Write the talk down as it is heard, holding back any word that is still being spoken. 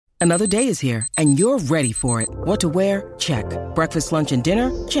Another day is here, and you're ready for it. What to wear? Check. Breakfast, lunch, and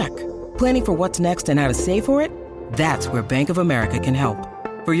dinner? Check. Planning for what's next and how to save for it? That's where Bank of America can help.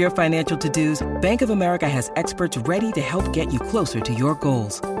 For your financial to-dos, Bank of America has experts ready to help get you closer to your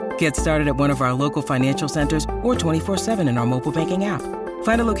goals. Get started at one of our local financial centers or 24/7 in our mobile banking app.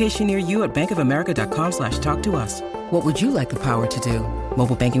 Find a location near you at bankofamerica.com/talktous. What would you like the power to do?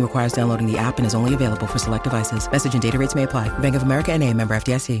 Mobile banking requires downloading the app and is only available for select devices. Message and data rates may apply. Bank of America N.A., member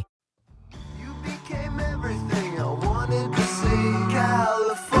FDIC. You became everything I wanted to see.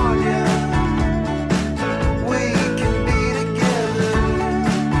 California, we can be together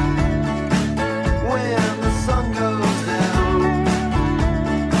when the sun goes down.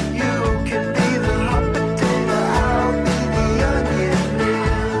 You can be the hot potato, I'll be the onion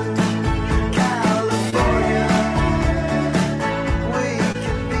man. California, we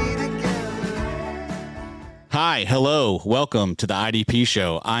can be together. Hi, hello, welcome to the IDP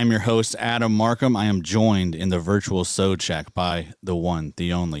Show. I'm your host, Adam Markham. I am joined in the virtual Sode Shack by the one,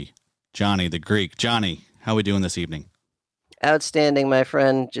 the only, Johnny the Greek. Johnny, how are we doing this evening? Outstanding, my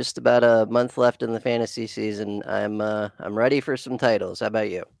friend. Just about a month left in the fantasy season. I'm ready for some titles. How about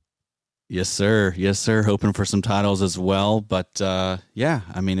you? Yes, sir. Yes, sir. Hoping for some titles as well. But yeah,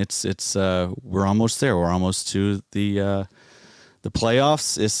 I mean, it's we're almost there. We're almost to the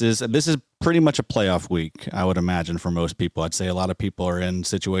playoffs. This is pretty much a playoff week, I would imagine, for most people. I'd say a lot of people are in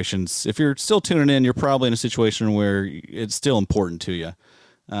situations. If you're still tuning in, you're probably in a situation where it's still important to you.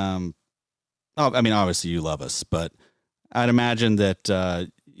 I mean, obviously you love us, but I'd imagine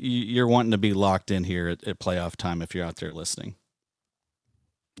that you're wanting to be locked in here at playoff time if you're out there listening.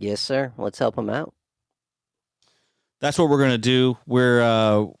 Yes, sir. Let's help them out. That's what we're going to do. We're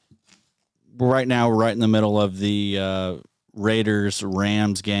right now, we're right in the middle of the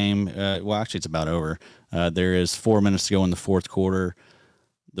Raiders-Rams game. Well, actually, it's about over. There is 4 minutes to go in the fourth quarter.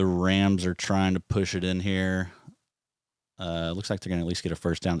 The Rams are trying to push it in here. Looks like they're going to at least get a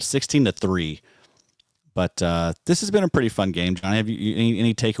first down. 16-3. But this has been a pretty fun game, Johnny. Have you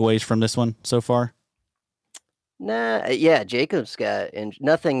any takeaways from this one so far? Nah, yeah, Jacobs got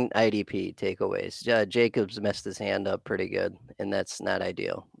nothing IDP takeaways. Jacobs messed his hand up pretty good, and that's not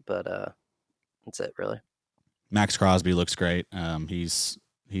ideal. But that's it, really. Max Crosby looks great. He's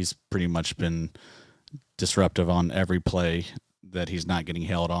pretty much been disruptive on every play that he's not getting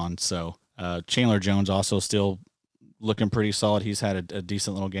held on. So Chandler Jones also still looking pretty solid. He's had a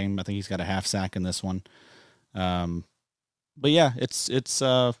decent little game. I think he's got a half sack in this one. But yeah, it's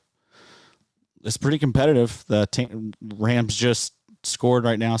pretty competitive. The Rams just scored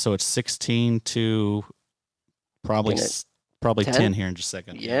right now, so it's 16 to probably 10 here in just a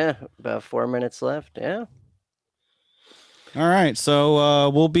second. Yeah, about 4 minutes left. Yeah. All right, so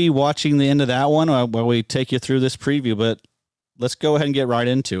we'll be watching the end of that one while we take you through this preview, but let's go ahead and get right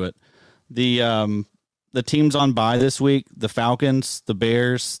into it. The teams on bye this week: the Falcons, the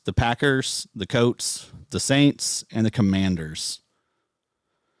Bears, the Packers, the Colts, the Saints, and the Commanders.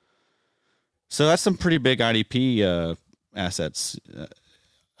 So that's some pretty big IDP assets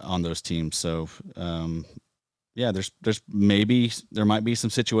on those teams. So yeah, there might be some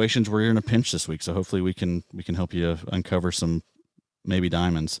situations where you're in a pinch this week. So hopefully we can help you uncover some maybe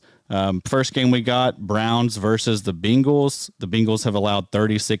diamonds. First game we got Browns versus the Bengals. The Bengals have allowed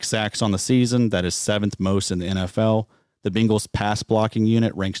 36 sacks on the season. That is 7th most in the NFL. The Bengals pass blocking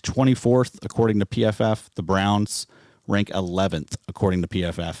unit ranks 24th according to PFF. The Browns rank 11th according to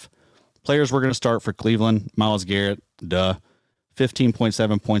PFF. Players we're going to start for Cleveland: Myles Garrett,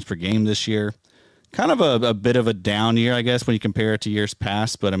 15.7 points per game this year. Kind of a bit of a down year, I guess, when you compare it to years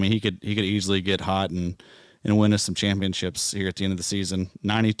past. But I mean, he could easily get hot and win us some championships here at the end of the season.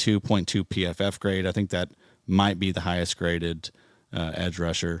 92.2 PFF grade. I think that might be the highest graded edge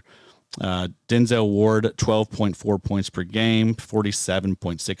rusher. Denzel Ward, 12.4 points per game,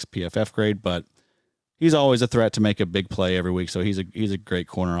 47.6 PFF grade, but he's always a threat to make a big play every week, so he's a great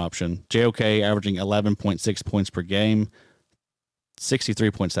corner option. JOK averaging 11.6 points per game,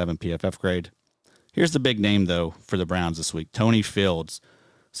 63.7 PFF grade. Here's the big name, though, for the Browns this week: Tony Fields.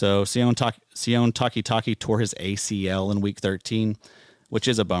 So Sione Takitaki tore his ACL in Week 13, which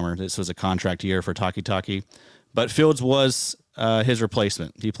is a bummer. This was a contract year for Takitaki. But Fields was his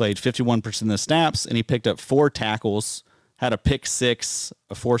replacement. He played 51% of the snaps, and he picked up 4 tackles, had a pick 6,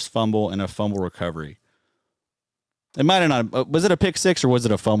 a forced fumble, and a fumble recovery. It might have not. Was it a pick 6 or was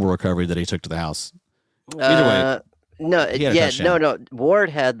it a fumble recovery that he took to the house? Either way. No. Ward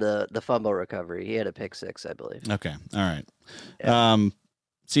had the fumble recovery. He had a pick 6, I believe. Okay, all right. Yeah.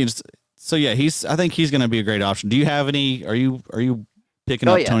 So yeah, I think he's going to be a great option. Do you have any? Are you picking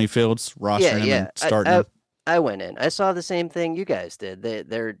up Tony Fields, rostering him, and starting him? I went in. I saw the same thing you guys did.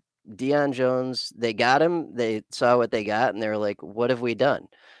 They're Deion Jones, they got him. They saw what they got, and they were like, "What have we done?"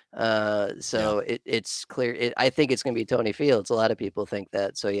 Yeah. So it's clear. I think it's going to be Tony Fields. A lot of people think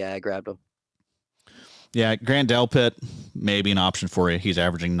that. So yeah, I grabbed him. Yeah, Grant Delpit may be an option for you. He's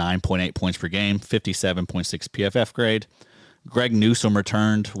averaging 9.8 points per game, 57.6 PFF grade. Greg Newsome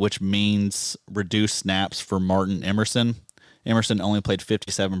returned, which means reduced snaps for Martin Emerson. Emerson only played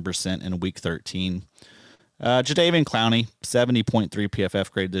 57% in week 13. Jadeveon Clowney, 70.3 PFF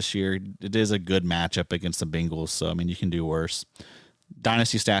grade this year. It is a good matchup against the Bengals, so, I mean, you can do worse.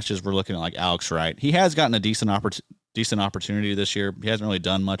 Dynasty stashes, we're looking at like Alex Wright. He has gotten a decent opportunity this year. He hasn't really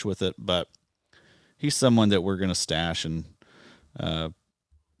done much with it, but he's someone that we're going to stash and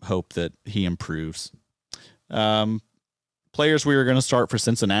hope that he improves. Players we are going to start for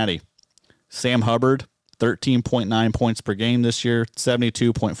Cincinnati. Sam Hubbard, 13.9 points per game this year,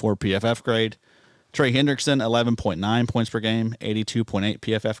 72.4 PFF grade. Trey Hendrickson, 11.9 points per game, 82.8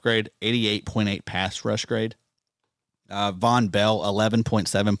 PFF grade, 88.8 pass rush grade. Von Bell,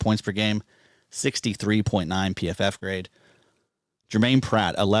 11.7 points per game, 63.9 PFF grade. Jermaine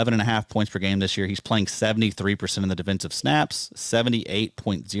Pratt, 11.5 points per game this year. He's playing 73% of the defensive snaps, 78.0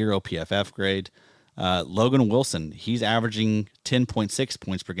 PFF grade. Logan Wilson, he's averaging 10.6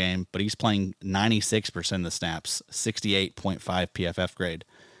 points per game, but he's playing 96% of the snaps, 68.5 PFF grade.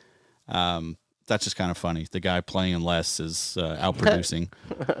 That's just kind of funny. The guy playing less is outproducing.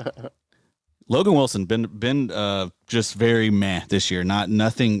 Logan Wilson been just very meh this year.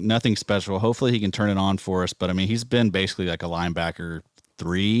 Nothing special. Hopefully he can turn it on for us. But I mean, he's been basically like a linebacker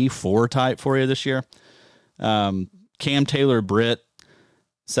 3-4 type for you this year. Cam Taylor-Britt,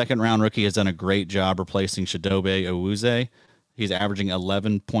 second round rookie, has done a great job replacing Chidobe Awuzie. He's averaging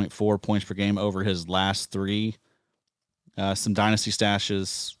 11.4 points per game over his last three. Some dynasty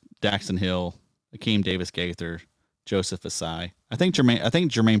stashes: Daxton Hill, Akeem Davis-Gaither, Joseph Asai. I think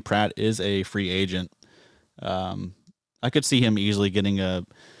Jermaine Pratt is a free agent. I could see him easily getting a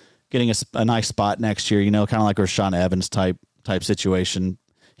nice spot next year. You know, kind of like a Rashaan Evans type situation.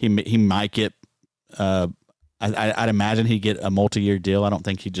 He might get. I'd imagine he'd get a multi-year deal. I don't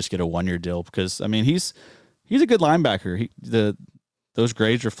think he'd just get a 1-year deal because I mean he's a good linebacker. Those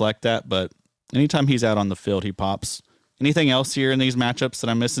grades reflect that. But anytime he's out on the field, he pops. Anything else here in these matchups that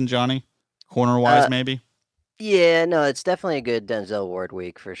I'm missing, Johnny? Corner wise, maybe. Yeah, no, it's definitely a good Denzel Ward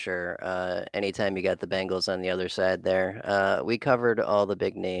week for sure. Anytime you got the Bengals on the other side there. We covered all the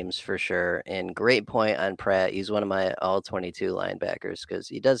big names for sure. And great point on Pratt. He's one of my all 22 linebackers because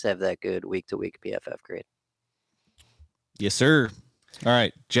he does have that good week-to-week PFF grade. Yes, sir. All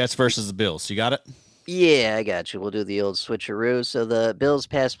right, Jets versus the Bills. You got it? Yeah, I got you. We'll do the old switcheroo. So the Bills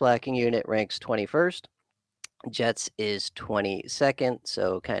pass blocking unit ranks 21st. Jets is 22nd,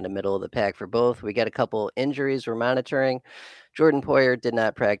 so kind of middle of the pack for both. We got a couple injuries we're monitoring. Jordan Poyer did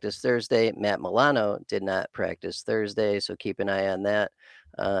not practice Thursday. Matt Milano did not practice Thursday, so keep an eye on that.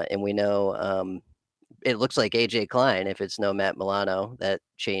 And we know it looks like AJ Klein, if it's no Matt Milano, that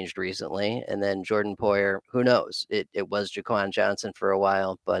changed recently. And then Jordan Poyer, who knows? It was Jaquan Johnson for a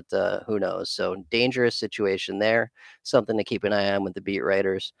while, but who knows? So dangerous situation there. Something to keep an eye on with the beat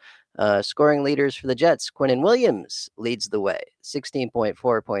writers. Scoring leaders for the Jets, Quinnen Williams leads the way,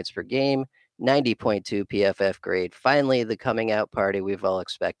 16.4 points per game, 90.2 PFF grade. Finally, the coming out party we've all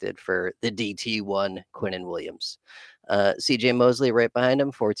expected for the DT1 Quinnen Williams. CJ Mosley right behind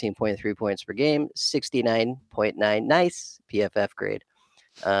him, 14.3 points per game, 69.9 nice PFF grade.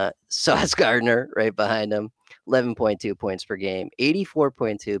 Sauce Gardner right behind him, 11.2 points per game,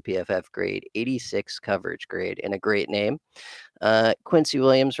 84.2 PFF grade, 86 coverage grade, and a great name. Quincy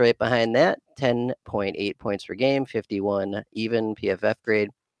Williams right behind that, 10.8 points per game, 51 even PFF grade.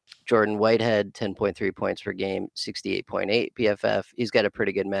 Jordan Whitehead, 10.3 points per game, 68.8 PFF. He's got a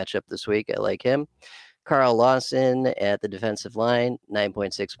pretty good matchup this week. I like him. Carl Lawson at the defensive line,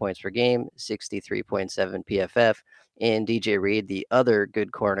 9.6 points per game, 63.7 PFF. And DJ Reed, the other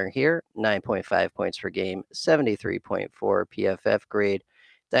good corner here, 9.5 points per game, 73.4 PFF grade.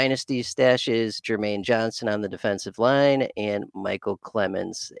 Dynasty stashes Jermaine Johnson on the defensive line and Michael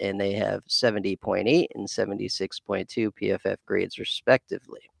Clemens, and they have 70.8 and 76.2 PFF grades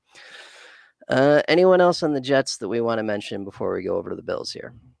respectively. Anyone else on the Jets that we want to mention before we go over to the Bills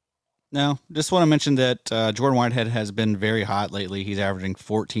here? No, just want to mention that Jordan Whitehead has been very hot lately. He's averaging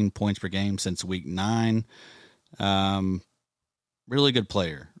 14 points per game since week 9. Really good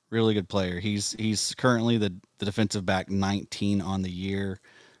player. Really good player. He's currently the defensive back 19 on the year.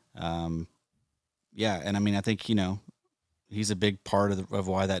 Yeah, and I mean, I think, you know, he's a big part of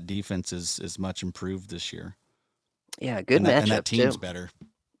why that defense is much improved this year. Yeah, good matchup, and that team's too. better.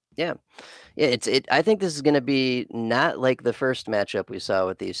 Yeah. Yeah, I think this is going to be not like the first matchup we saw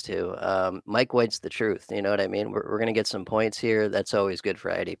with these two. Mike White's the truth. You know what I mean? We're going to get some points here. That's always good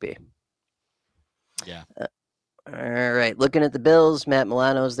for IDP. Yeah. All right. Looking at the Bills, Matt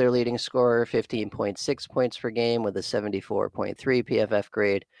Milano's their leading scorer, 15.6 points per game with a 74.3 PFF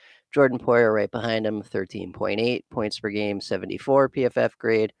grade. Jordan Poyer right behind him, 13.8 points per game, 74 PFF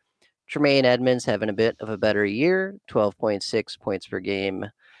grade. Tremaine Edmonds having a bit of a better year, 12.6 points per game,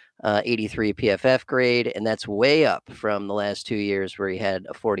 83 PFF grade, and that's way up from the last 2 years where he had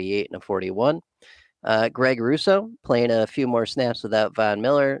a 48 and a 41. Greg Russo playing a few more snaps without Von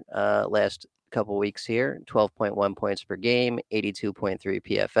Miller last couple weeks here, 12.1 points per game, 82.3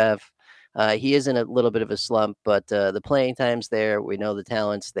 PFF. He is in a little bit of a slump, but the playing time's there. We know the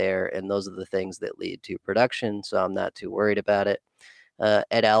talent's there, and those are the things that lead to production, so I'm not too worried about it.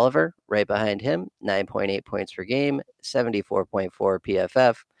 Ed Oliver, right behind him, 9.8 points per game, 74.4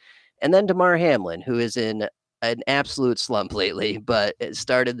 PFF. And then DeMar Hamlin, who is in an absolute slump lately, but it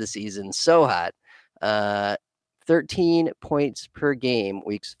started the season so hot. 13 points per game,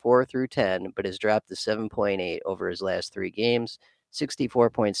 weeks 4 through 10, but has dropped to 7.8 over his last 3 games.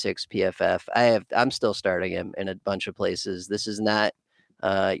 64.6 PFF. I'm still starting him in a bunch of places. This is not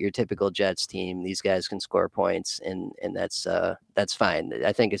your typical Jets team. These guys can score points, and that's fine.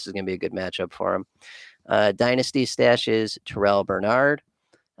 I think this is going to be a good matchup for him. Dynasty stashes Terrell Bernard.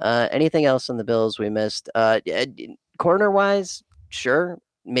 Anything else on the Bills we missed? Corner wise, sure,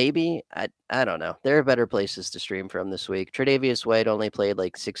 maybe. I don't know. There are better places to stream from this week. Tre'Davious White only played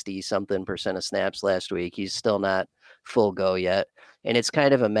like 60-something% of snaps last week. He's still not full go yet, and it's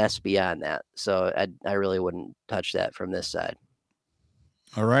kind of a mess beyond that. So I really wouldn't touch that from this side.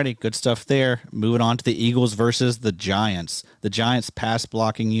 All righty, good stuff there. Moving on to the Eagles versus the Giants. The Giants' pass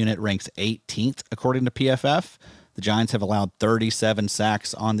blocking unit ranks 18th according to PFF. The Giants have allowed 37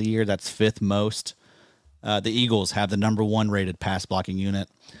 sacks on the year. That's 5th most. The Eagles have the number 1 rated pass blocking unit.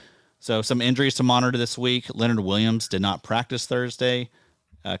 So some injuries to monitor this week. Leonard Williams did not practice Thursday.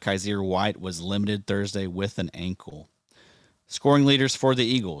 Kaiser White was limited Thursday with an ankle. Scoring leaders for the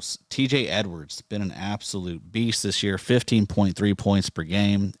Eagles. TJ Edwards, been an absolute beast this year, 15.3 points per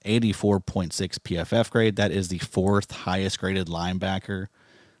game, 84.6 PFF grade. That is the 4th highest graded linebacker.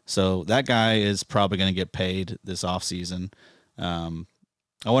 So that guy is probably going to get paid this offseason. I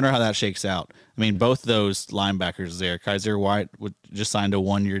wonder how that shakes out. I mean, both those linebackers there, Kaiser White just signed a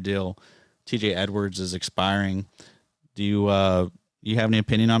 1-year deal. TJ Edwards is expiring. Do you have any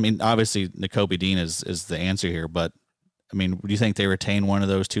opinion on? I mean, obviously, Nakobe Dean is the answer here, but I mean, do you think they retain one of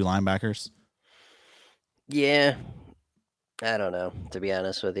those 2 linebackers? Yeah, I don't know, to be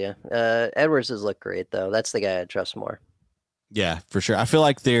honest with you. Edwards has looked great, though. That's the guy I trust more. Yeah, for sure. I feel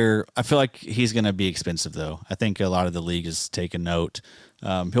like he's going to be expensive, though. I think a lot of the league has taken note.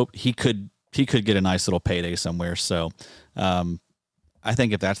 He could get a nice little payday somewhere. So I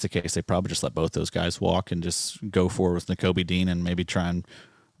think if that's the case, they probably just let both those guys walk and just go forward with Nakobe Dean and maybe try and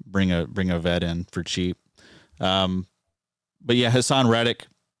bring a vet in for cheap. But yeah, Hassan Reddick,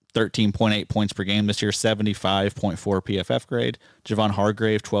 13.8 points per game this year, 75.4 PFF grade. Javon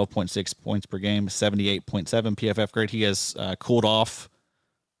Hargrave, 12.6 points per game, 78.7 PFF grade. He has cooled off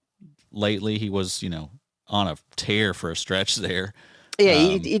lately. He was, on a tear for a stretch there. Yeah,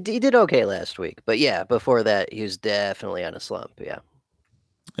 he did okay last week. But yeah, before that, he was definitely on a slump. Yeah.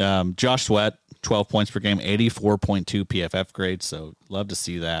 Josh Sweat, 12 points per game, 84.2 PFF grade. So love to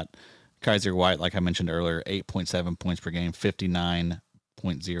see that. Kaiser White, like I mentioned earlier, 8.7 points per game, 59.0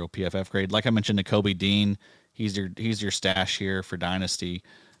 PFF grade. Like I mentioned, Nakobe Dean, he's your stash here for Dynasty.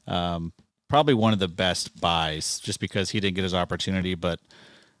 Probably one of the best buys just because he didn't get his opportunity, but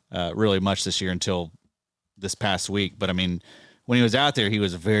really much this year until this past week. But I mean, when he was out there, he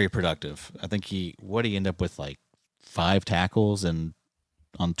was very productive. I think he ended up with like 5 tackles and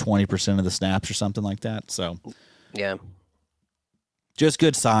on 20% of the snaps or something like that. So yeah. Just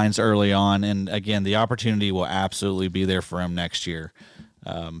good signs early on, and again, the opportunity will absolutely be there for him next year.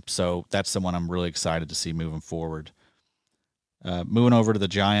 So that's someone I'm really excited to see moving forward. Moving over to the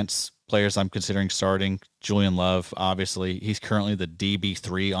Giants, players I'm considering starting, Julian Love, obviously. He's currently the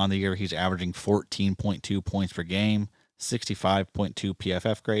DB3 on the year. He's averaging 14.2 points per game, 65.2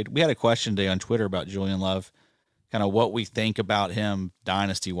 PFF grade. We had a question today on Twitter about Julian Love, kind of what we think about him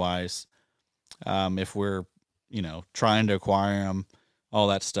dynasty-wise. If we're, trying to acquire him, all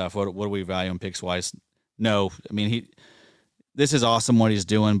that stuff. What do we value him picks wise? No, I mean this is awesome what he's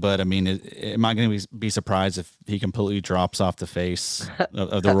doing, but I mean, am I going to be surprised if he completely drops off the face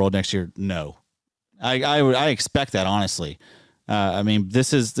of the world next year? No, I expect that honestly. I mean,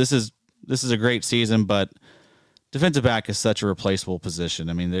 this is a great season, but defensive back is such a replaceable position.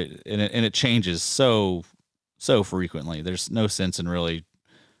 I mean, and it changes so frequently. There's no sense in really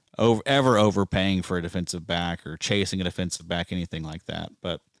ever overpaying for a defensive back or chasing a defensive back, anything like that.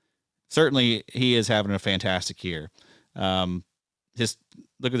 But certainly he is having a fantastic year.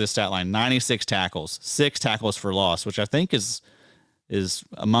 Look at this stat line: 96 tackles, 6 tackles for loss, which I think is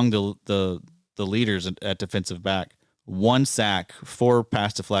among the leaders at defensive back. 1 sack, 4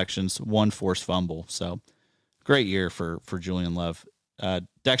 pass deflections, 1 forced fumble. So great year for Julian Love.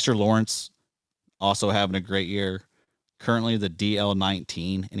 Dexter Lawrence also having a great year. Currently the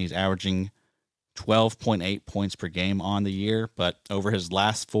DL19, and he's averaging 12.8 points per game on the year. But over his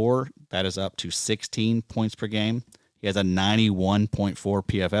last 4, that is up to 16 points per game. He has a 91.4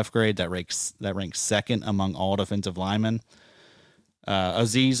 PFF grade that ranks second among all defensive linemen.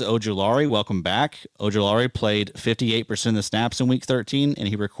 Azeez Ojulari, welcome back. Ojulari played 58% of the snaps in Week 13, and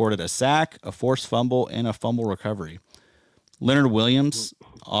he recorded a sack, a forced fumble, and a fumble recovery. Leonard Williams,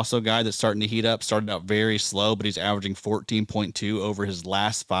 also a guy that's starting to heat up, started out very slow, but he's averaging 14.2 over his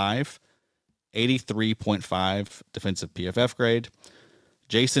last 5, 83.5 defensive PFF grade.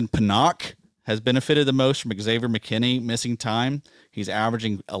 Jason Pinnock has benefited the most from Xavier McKinney missing time. He's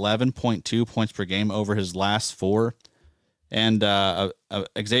averaging 11.2 points per game over his last 4. And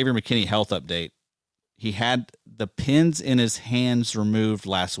Xavier McKinney health update. He had the pins in his hands removed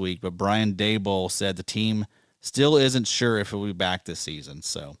last week, but Brian Daboll said the team still isn't sure if he'll be back this season.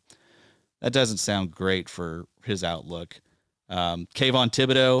 So that doesn't sound great for his outlook. Kayvon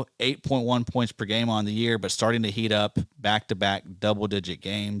Thibodeau, 8.1 points per game on the year, but starting to heat up back-to-back double-digit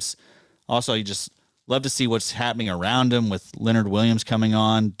games. Also, you just love to see what's happening around him with Leonard Williams coming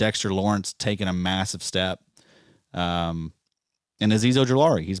on, Dexter Lawrence taking a massive step. And Azeez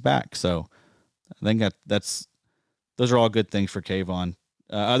Ojulari, he's back. So I think those are all good things for Kayvon.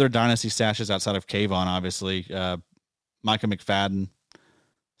 Other dynasty stashes outside of Kayvon, obviously, Micah McFadden.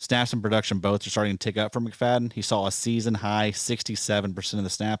 Snaps and production both are starting to tick up for McFadden. He saw a season-high 67% of the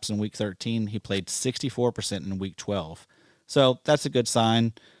snaps in Week 13. He played 64% in Week 12. So that's a good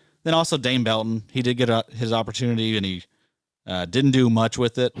sign. Then also Dane Belton. He did get his opportunity, and he didn't do much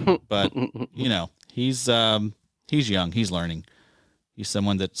with it. But, he's young. He's learning. He's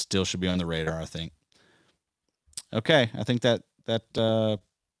someone that still should be on the radar, I think. Okay, I think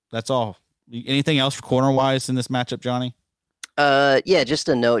that's all. Anything else for corner-wise in this matchup, Johnny? Yeah, just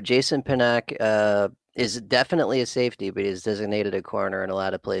a note. Jason Pinnock is definitely a safety, but he's designated a corner in a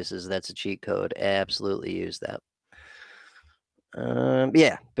lot of places. That's a cheat code. Absolutely use that.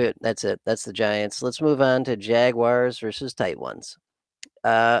 Yeah, but that's it. That's the Giants. Let's move on to Jaguars versus Titans.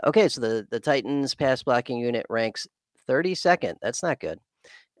 Okay, so the Titans pass blocking unit ranks 32nd. That's not good.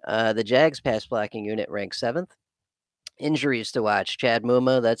 The Jags pass blocking unit ranks 7th. Injuries to watch. Chad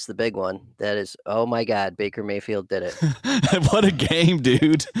Muma, that's the big one. That is, oh my God, Baker Mayfield did it. What a game,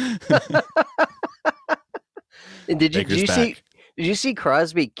 dude. And did you see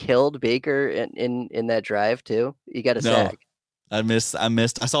Crosby killed Baker in that drive too? He got a sack. I missed.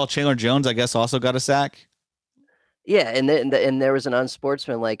 I saw Chandler Jones, I guess, also got a sack. Yeah, and there was an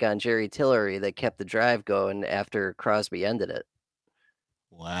unsportsmanlike on Jerry Tillery that kept the drive going after Crosby ended it.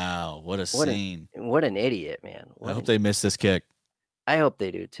 Wow, what a scene. What an idiot, man. I hope they miss this kick. I hope they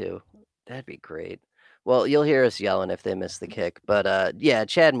do too. That'd be great. Well, you'll hear us yelling if they miss the kick. But yeah,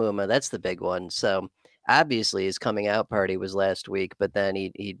 Chad Muma, that's the big one. So obviously his coming out party was last week, but then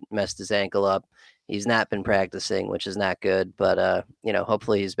he messed his ankle up. He's not been practicing, which is not good, but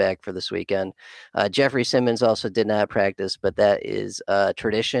hopefully he's back for this weekend. Jeffrey Simmons also did not practice, but that is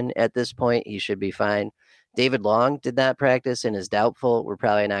tradition at this point. He should be fine. David Long did not practice and is doubtful. We're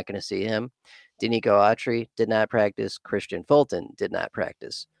probably not going to see him. Denico Autry did not practice. Christian Fulton did not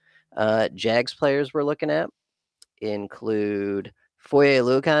practice. Jags players we're looking at include Foye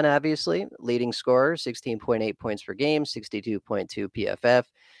Lukan, obviously, leading scorer, 16.8 points per game, 62.2 PFF.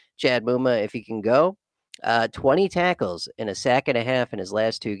 Chad Muma, if he can go, 20 tackles and a sack and a half in his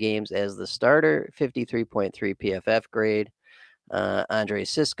last 2 games as the starter, 53.3 PFF grade. Andre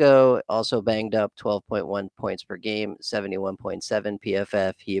Sisco also banged up, 12.1 points per game, 71.7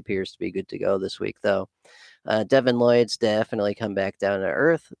 PFF. He appears to be good to go this week, though. Devin Lloyd's definitely come back down to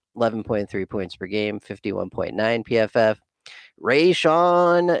earth, 11.3 points per game, 51.9 PFF.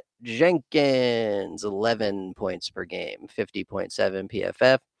 Rayshawn Jenkins, 11 points per game, 50.7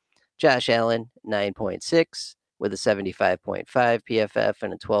 PFF. Josh Allen, 9.6 with a 75.5 PFF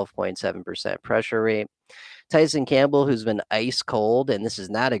and a 12.7% pressure rate. Tyson Campbell, who's been ice cold, and this is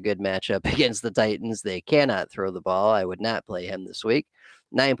not a good matchup against the Titans. They cannot throw the ball. I would not play him this week.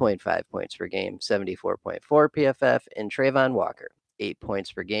 9.5 points per game, 74.4 PFF. And Trayvon Walker, 8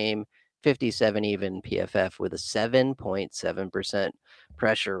 points per game, 57 even PFF with a 7.7%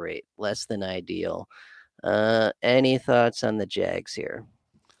 pressure rate, less than ideal. Any thoughts on the Jags here?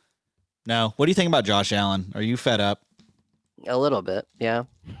 Now, what do you think about Josh Allen? Are you fed up? A little bit, yeah.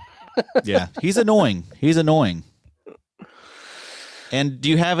 Yeah, he's annoying. He's annoying. And do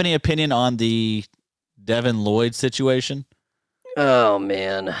you have any opinion on the Devin Lloyd situation? Oh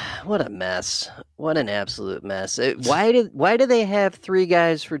man, what a mess! What an absolute mess! Why do they have three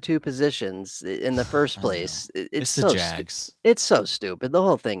guys for two positions in the first I don't know. place? It's the so Jags. it's so stupid. The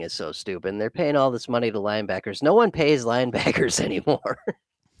whole thing is so stupid. And they're paying all this money to linebackers. No one pays linebackers anymore.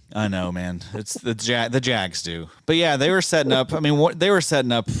 I know, man. It's the Jags do. But yeah, they were setting up. I mean, they were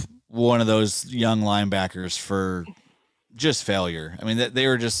setting up one of those young linebackers for just failure. I mean, they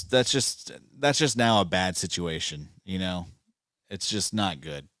were just that's just now a bad situation. You know, it's just not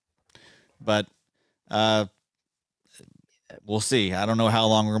good. But we'll see. I don't know how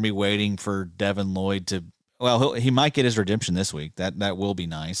long we're gonna be waiting for Devin Lloyd to. Well, he might get his redemption this week. That will be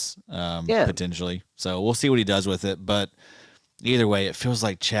nice, Yeah. potentially. So we'll see what he does with it. But either way, it feels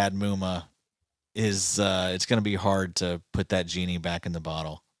like Chad Muma is. It's going to be hard to put that genie back in the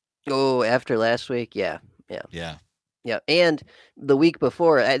bottle. Oh, after last week, yeah. Yeah. And the week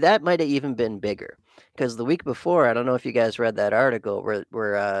before, that might have even been bigger because the week before, I don't know if you guys read that article where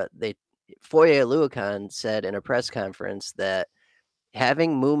Foye Oluokun said in a press conference that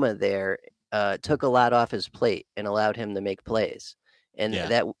having Muma there took a lot off his plate and allowed him to make plays. And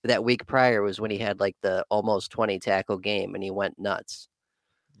Yeah. that week prior was when he had like the almost 20 tackle game and he went nuts.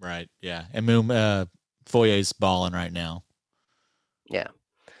 Right. Yeah. And Foyer's balling right now. Yeah.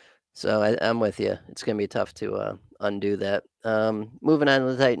 So I'm with you. It's going to be tough to undo that. Moving on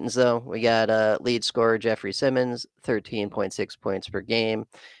to the Titans, though, we got lead scorer Jeffrey Simmons, 13.6 points per game,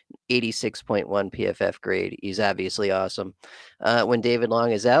 86.1 PFF grade. He's obviously awesome. When David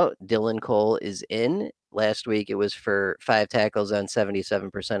Long is out, Dylan Cole is in. Last week, it was for 5 tackles on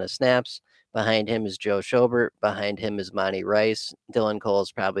 77% of snaps. Behind him is Joe Schobert. Behind him is Monty Rice. Dylan Cole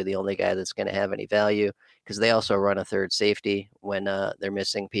is probably the only guy that's going to have any value because they also run a third safety when they're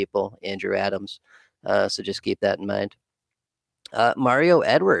missing people, Andrew Adams. So just keep that in mind. Mario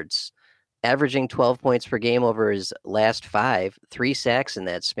Edwards, averaging 12 points per game over his last 5, 3 sacks in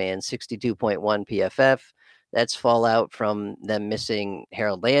that span, 62.1 PFF. That's fallout from them missing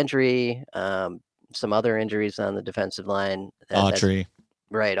Harold Landry, some other injuries on the defensive line. Autry.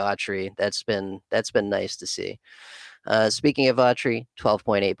 Right, Autry. That's been nice to see. Speaking of Autry,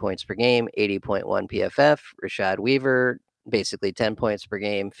 12.8 points per game, 80.1 PFF. Rashad Weaver, basically 10 points per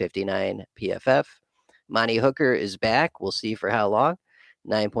game, 59 PFF. Monty Hooker is back. We'll see for how long.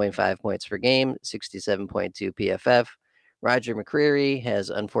 9.5 points per game, 67.2 PFF. Roger McCreary has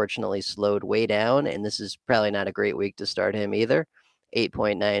unfortunately slowed way down, and this is probably not a great week to start him either.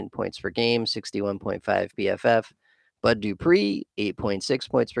 8.9 points per game, 61.5 PFF. Bud Dupree, 8.6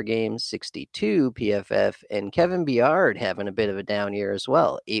 points per game, 62 PFF. And Kevin Byard having a bit of a down year as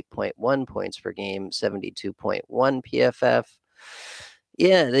well, 8.1 points per game, 72.1 PFF.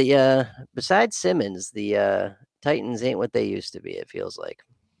 Yeah, besides Simmons, the Titans ain't what they used to be, it feels like.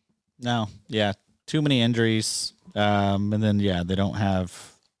 No, yeah, too many injuries. And then, they don't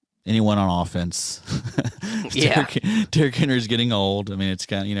have anyone on offense. Yeah. Derrick Henry's getting old. I mean, it's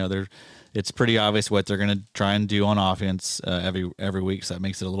kind of, it's pretty obvious what they're going to try and do on offense every week. So that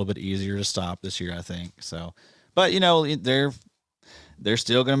makes it a little bit easier to stop this year, I think. So, but they're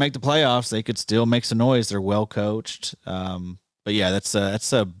still going to make the playoffs. They could still make some noise. They're well coached. But yeah, that's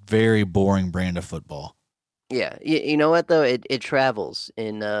a very boring brand of football. Yeah, you know what though? It travels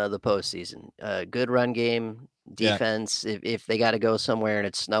in the postseason. Good run game, defense. Yeah. If they got to go somewhere and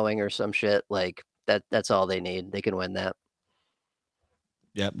it's snowing or some shit, like that's all they need. They can win that.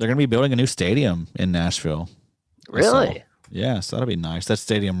 Yeah, they're going to be building a new stadium in Nashville. Really? Yeah, so that'll be nice. That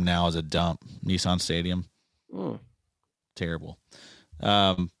stadium now is a dump. Nissan Stadium. Terrible.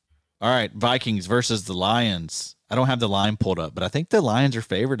 All right, Vikings versus the Lions. I don't have the line pulled up, but I think the Lions are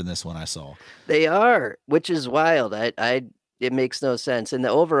favored in this one I saw. They are, which is wild. It makes no sense. And the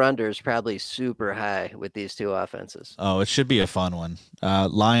over-under is probably super high with these two offenses. Oh, it should be a fun one.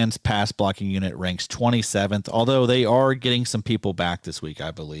 Lions pass blocking unit ranks 27th, although they are getting some people back this week,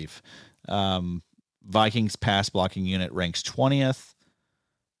 I believe. Vikings pass blocking unit ranks 20th.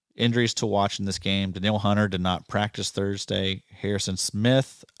 Injuries to watch in this game. Danielle Hunter did not practice Thursday. Harrison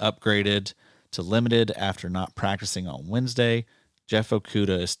Smith upgraded to limited after not practicing on Wednesday. Jeff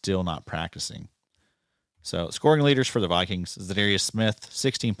Okudah is still not practicing. So scoring leaders for the Vikings is Zadarius Smith,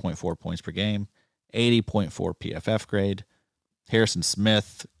 16.4 points per game, 80.4 PFF grade. Harrison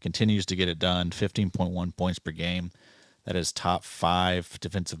Smith continues to get it done, 15.1 points per game. That is top 5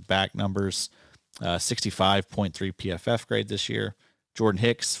 defensive back numbers. 65.3 PFF grade this year. Jordan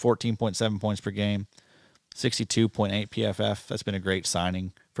Hicks, 14.7 points per game. 62.8 PFF. That's been a great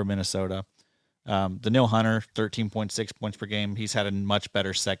signing for Minnesota. Daniil Hunter, 13.6 points per game. He's had a much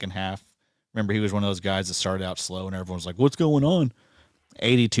better second half. Remember, he was one of those guys that started out slow and everyone was like, what's going on?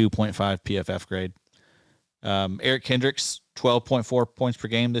 82.5 PFF grade. Eric Kendricks, 12.4 points per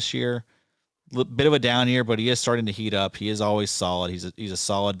game this year. Bit of a down year, but he is starting to heat up. He is always solid. He's a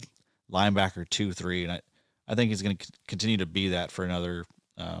solid linebacker 2-3, and I think he's going to continue to be that for another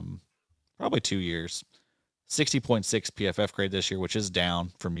probably 2 years. 60.6 PFF grade this year, which is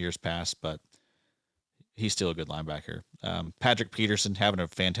down from years past, but he's still a good linebacker. Patrick Peterson having a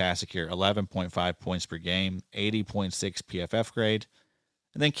fantastic year, 11.5 points per game, 80.6 PFF grade.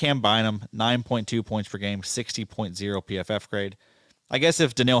 And then Cam Bynum, 9.2 points per game, 60.0 PFF grade. I guess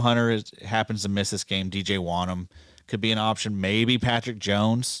if Daniil Hunter happens to miss this game, DJ Wanham could be an option. Maybe Patrick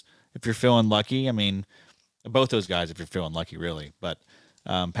Jones, if you're feeling lucky. I mean, both those guys, if you're feeling lucky, really. But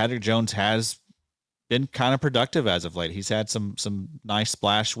Patrick Jones has been kind of productive as of late. He's had some nice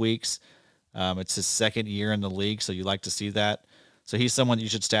splash weeks. It's his second year in the league, so you like to see that. So he's someone you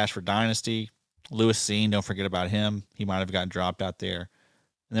should stash for Dynasty. Lewis Seen, don't forget about him. He might have gotten dropped out there.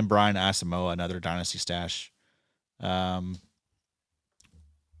 And then Brian Asamoah, another Dynasty stash.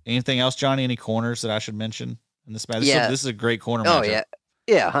 Anything else, Johnny? Any corners that I should mention in this match? Yeah. This is a great corner Oh, matchup.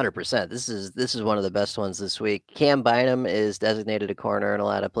 yeah, 100%. This is one of the best ones this week. Cam Bynum is designated a corner in a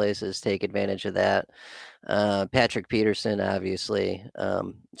lot of places. Take advantage of that. Patrick Peterson, obviously.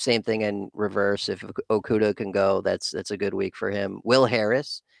 Same thing in reverse. If Okuda can go, that's a good week for him. Will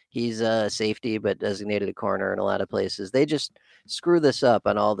Harris, he's a safety, but designated a corner in a lot of places. They just screw this up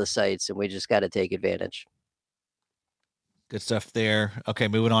on all the sites, and we just got to take advantage. Good stuff there. Okay,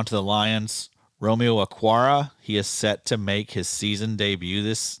 moving on to the Lions. Romeo Okwara, he is set to make his season debut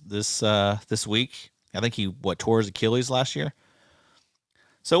this week. I think he tore his Achilles last year.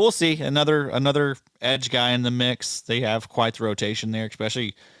 So we'll see. Another edge guy in the mix. They have quite the rotation there,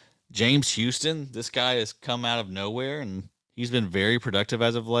 especially James Houston. This guy has come out of nowhere, and he's been very productive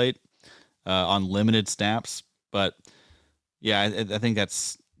as of late on limited snaps. But yeah, I think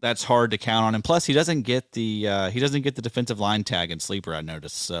that's hard to count on. And plus, he doesn't get the defensive line tag in sleeper, I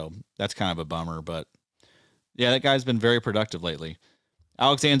noticed. So that's kind of a bummer. But yeah, that guy's been very productive lately.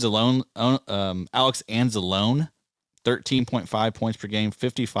 Alex Anzalone, 13.5 points per game,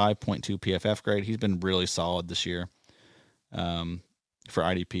 55.2 PFF grade. He's been really solid this year, for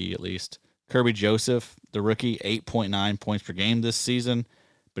IDP at least. Kirby Joseph, the rookie, 8.9 points per game this season,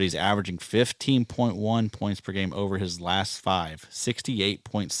 but he's averaging 15.1 points per game over his last 5, 68.6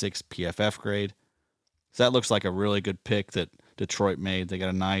 PFF grade. So that looks like a really good pick that Detroit made. They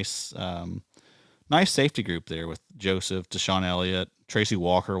got a nice safety group there with Joseph, Deshaun Elliott, Tracy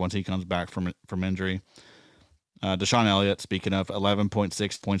Walker once he comes back from injury. Deshaun Elliott, speaking of,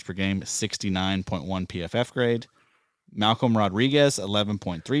 11.6 points per game, 69.1 PFF grade. Malcolm Rodriguez,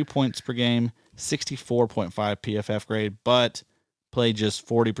 11.3 points per game, 64.5 PFF grade, but played just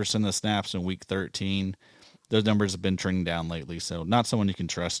 40% of the snaps in week 13. Those numbers have been trending down lately, so not someone you can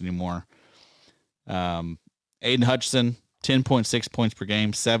trust anymore. Aiden Hutchinson, 10.6 points per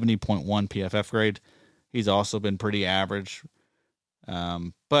game, 70.1 PFF grade. He's also been pretty average,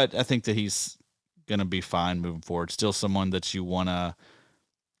 but I think that he's going to be fine moving forward. Still someone that you want to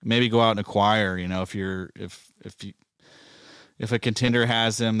maybe go out and acquire. You know, if a contender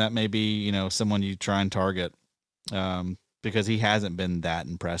has him, that may be, someone you try and target, because he hasn't been that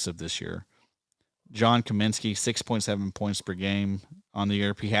impressive this year. John Kaminsky, 6.7 points per game on the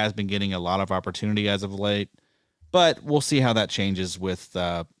year. He has been getting a lot of opportunity as of late, but we'll see how that changes with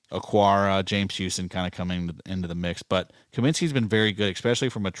Okwara, James Houston kind of coming into the mix. But Kaminsky's been very good, especially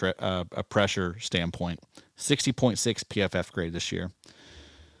from a pressure standpoint. 60.6 PFF grade this year.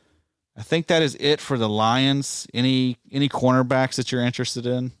 I think that is it for the Lions. Any cornerbacks that you're interested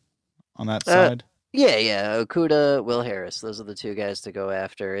in on that side? Yeah. Okuda, Will Harris. Those are the two guys to go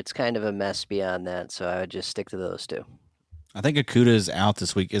after. It's kind of a mess beyond that, so I would just stick to those two. I think Okuda is out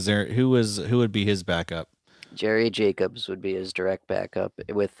this week. Who would be his backup? Jerry Jacobs would be his direct backup,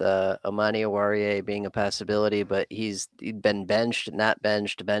 with Amani Owarie being a possibility, but he'd been benched, not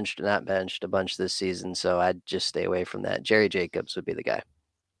benched a bunch this season, so I'd just stay away from that. Jerry Jacobs would be the guy.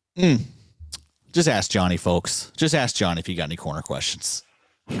 Just ask Johnny, folks. Just ask Johnny if you got any corner questions.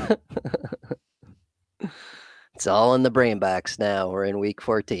 It's all in the brain box now. We're in week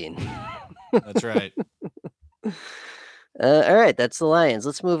 14. That's right. All right, that's the Lions.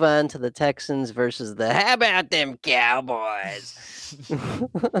 Let's move on to the Texans versus how about them Cowboys?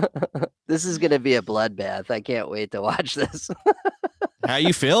 This is going to be a bloodbath. I can't wait to watch this. How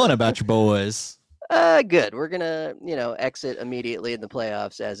you feeling about your boys? Good. We're gonna, exit immediately in the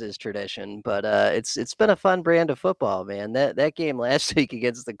playoffs as is tradition. But it's been a fun brand of football, man. That game last week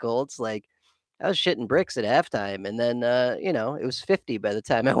against the Colts, like I was shitting bricks at halftime, and then it was 50 by the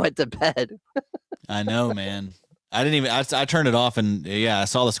time I went to bed. I know, man. I didn't even. I turned it off, and yeah, I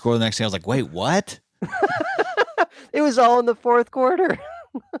saw the score the next day. I was like, wait, what? It was all in the fourth quarter.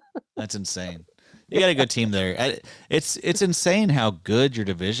 That's insane. You got a good team there. It's insane how good your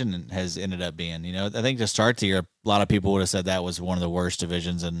division has ended up being. I think to start the year, a lot of people would have said that was one of the worst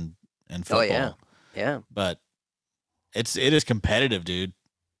divisions in football. Oh yeah. But it is competitive, dude.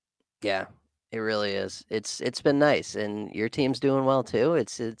 Yeah, it really is. It's been nice, and your team's doing well too.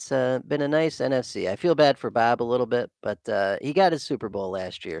 It's been a nice NFC. I feel bad for Bob a little bit, but he got his Super Bowl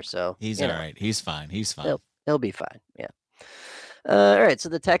last year, so he's all right. He's fine. He'll be fine. Yeah. All right, so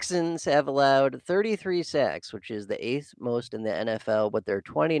the Texans have allowed 33 sacks, which is the 8th most in the NFL, with their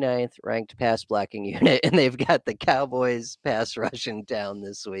 29th ranked pass blocking unit, and they've got the Cowboys pass rushing down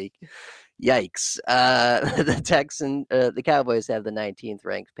this week. Yikes. The Cowboys have the 19th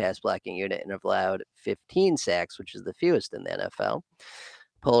ranked pass blocking unit and have allowed 15 sacks, which is the fewest in the NFL.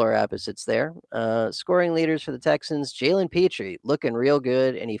 Polar opposites there. Scoring leaders for the Texans, Jalen Petrie looking real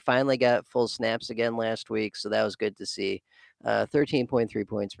good, and he finally got full snaps again last week, so that was good to see. 13.3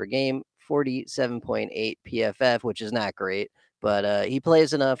 points per game, 47.8 PFF, which is not great, but he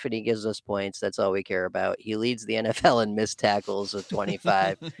plays enough and he gives us points. That's all we care about. He leads the NFL in missed tackles with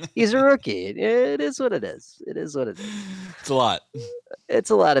 25. He's a rookie. It is what it is. It is what it is. It's a lot. It's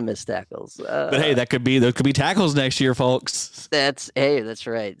a lot of missed tackles. But hey, there could be tackles next year, folks. That's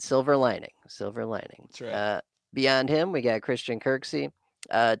right. Silver lining. That's right. Beyond him, we got Christian Kirksey,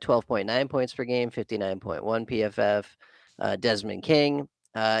 12.9 points per game, 59.1 PFF. Desmond King.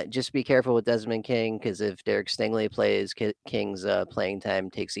 Just be careful with Desmond King, because if Derek Stingley plays, King's playing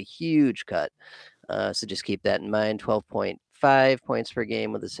time takes a huge cut. So just keep that in mind. 12.5 points per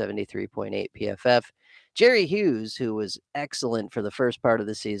game with a 73.8 PFF. Jerry Hughes, who was excellent for the first part of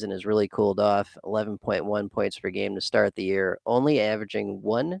the season, has really cooled off. 11.1 points per game to start the year, only averaging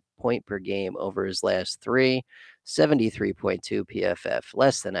 1 point per game over his last three. 73.2 PFF,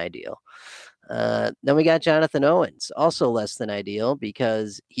 less than ideal. Then we got Jonathan Owens, also less than ideal,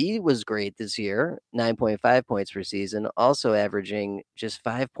 because he was great this year, 9.5 points per season, also averaging just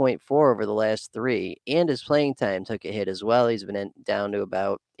 5.4 over the last three, and his playing time took a hit as well. He's been down to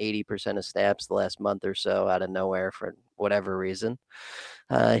about 80% of snaps the last month or so out of nowhere for whatever reason.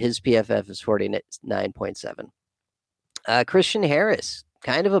 His PFF is 49.7. Christian Harris,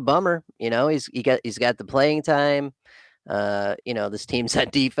 kind of a bummer. He's got the playing time. This team's on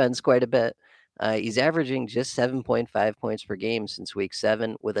defense quite a bit. He's averaging just 7.5 points per game since week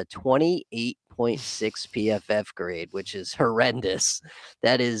 7 with a 28.6 PFF grade, which is horrendous.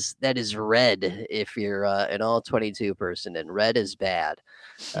 That is red if you're an all 22 person, and red is bad.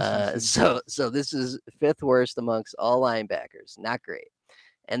 So this is 5th worst amongst all linebackers. Not great.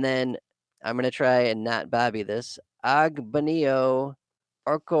 And then I'm going to try and not Bobby this. Agbanio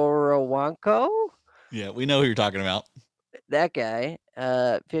Okorowanko? Yeah, we know who you're talking about. That guy,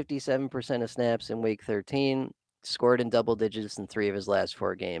 57% of snaps in week 13, scored in double digits in 3 of his last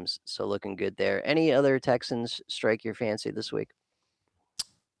 4 games. So looking good there. Any other Texans strike your fancy this week?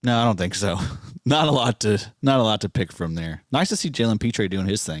 No, I don't think so. Not a lot to pick from there. Nice to see Jalen Petrie doing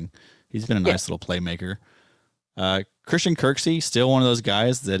his thing. He's been a nice little playmaker. Christian Kirksey, still one of those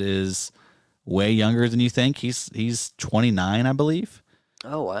guys that is way younger than you think. He's 29, I believe.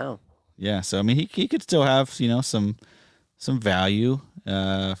 Oh, wow. Yeah, so I mean, he could still have some value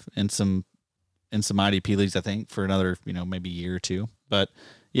in some IDP leagues, I think, for another maybe year or two. But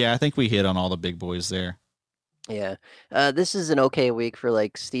yeah, I think we hit on all the big boys there. Yeah, this is an okay week for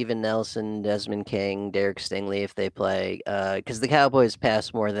like Steven Nelson, Desmond King, Derek Stingley if they play, because the Cowboys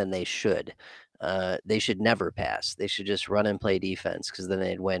pass more than they should. They should never pass. They should just run and play defense, because then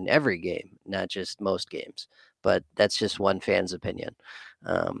they'd win every game, not just most games. But that's just one fan's opinion.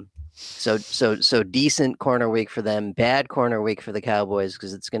 So decent corner week for them, bad corner week for the Cowboys,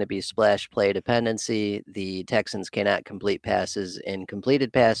 because it's going to be splash play dependency. The Texans cannot complete passes, and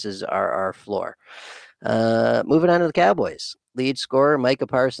completed passes are our floor. Moving on to the Cowboys. Lead scorer, Micah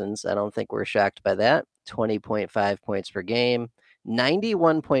Parsons. I don't think we're shocked by that. 20.5 points per game,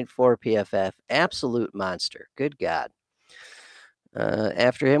 91.4 PFF. Absolute monster. Good God.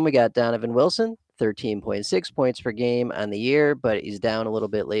 After him, we got Donovan Wilson. 13.6 points per game on the year, but he's down a little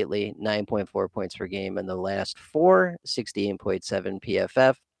bit lately. 9.4 points per game in the last 4, 16.7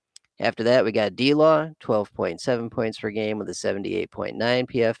 PFF. After that, we got D-Law, 12.7 points per game with a 78.9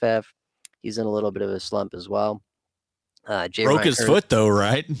 PFF. He's in a little bit of a slump as well. Broke his foot though,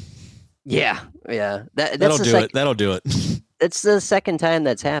 right? Yeah. That's That'll do it. That'll do it. It's the second time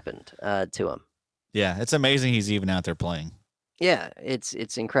that's happened to him. Yeah, it's amazing he's even out there playing. Yeah,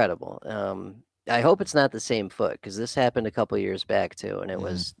 it's incredible. I hope it's not the same foot because this happened a couple years back too, and it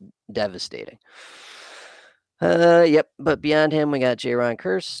was devastating. Yep. But beyond him, we got Jaron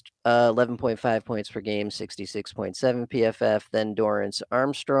Kirst, 11.5 points per game, 66.7 PFF. Then Dorrance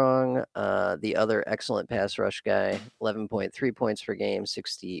Armstrong, the other excellent pass rush guy, 11.3 points per game,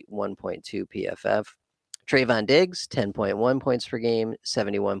 61.2 PFF. Trayvon Diggs, 10.1 points per game,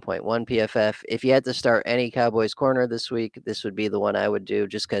 71.1 PFF. If you had to start any Cowboys corner this week, this would be the one I would do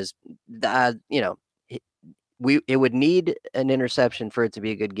just because, it would need an interception for it to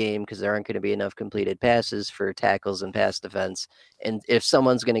be a good game because there aren't going to be enough completed passes for tackles and pass defense. And if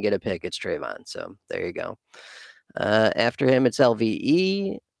someone's going to get a pick, it's Trayvon. So there you go. After him, it's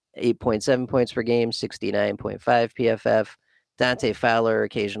LVE, 8.7 points per game, 69.5 PFF. Dante Fowler,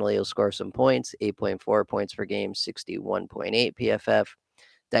 occasionally he'll score some points, 8.4 points per game, 61.8 PFF.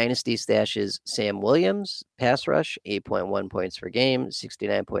 Dynasty stashes Sam Williams, pass rush, 8.1 points per game,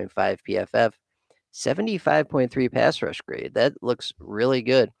 69.5 PFF. 75.3 pass rush grade. That looks really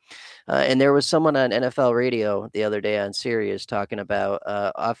good. And there was someone on NFL radio the other day on Sirius talking about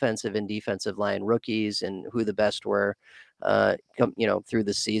offensive and defensive line rookies and who the best were, through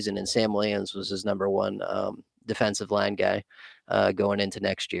the season. And Sam Williams was his number one defensive line guy going into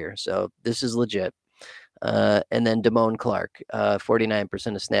next year. So this is legit. And then Damone Clark,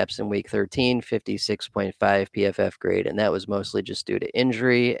 49% of snaps in week 13, 56.5 PFF grade. And that was mostly just due to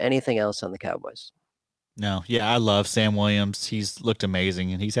injury. Anything else on the Cowboys? No. Yeah, I love Sam Williams. He's looked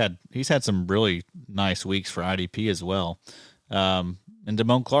amazing, and he's had some really nice weeks for IDP as well. And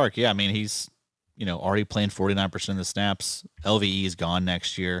Damone Clark, yeah, I mean, he's, already playing 49% of the snaps. LVE is gone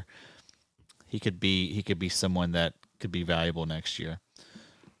next year. He could be someone that could be valuable next year.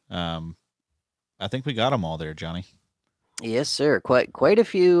 I think we got them all there, Johnny. Yes, sir. Quite a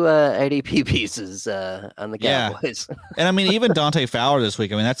few IDP pieces on the Cowboys. Yeah. And I mean, even Dante Fowler this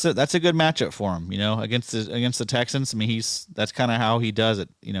week. I mean, that's a good matchup for him. Against the Texans. I mean, that's kind of how he does it.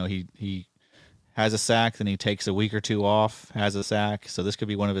 He has a sack, then he takes a week or two off, has a sack. So this could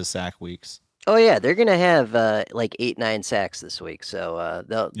be one of his sack weeks. Oh yeah, they're gonna have like 8-9 sacks this week, so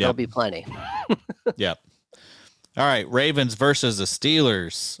there'll be plenty. Yep. All right, Ravens versus the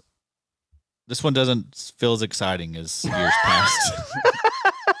Steelers. This one doesn't feel as exciting as years past.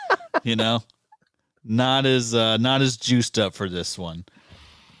 Not as juiced up for this one.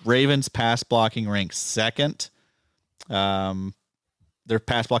 Ravens pass blocking ranked second. Their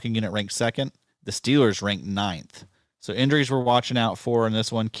pass blocking unit ranked second. The Steelers ranked ninth. So injuries we're watching out for in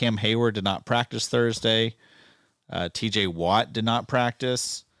this one. Cam Hayward did not practice Thursday. TJ Watt did not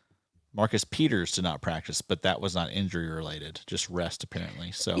practice. Marcus Peters did not practice, but that was not injury related, just rest apparently.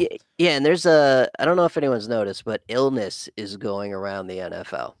 So yeah, and there's I don't know if anyone's noticed, but illness is going around the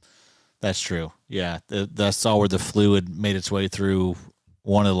NFL. That's true. Yeah, I saw where the flu had made its way through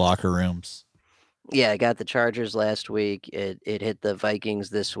one of the locker rooms. Yeah, I got the Chargers last week. It hit the Vikings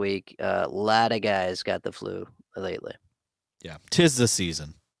this week. A lot of guys got the flu lately. Yeah, 'tis the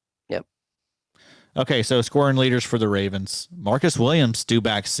season. Yep. Okay, so scoring leaders for the Ravens. Marcus Williams due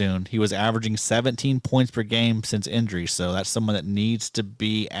back soon. He was averaging 17 points per game since injury, so that's someone that needs to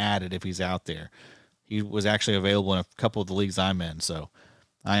be added if he's out there. He was actually available in a couple of the leagues I'm in, so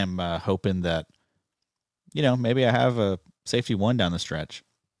I am hoping that, maybe I have a safety one down the stretch.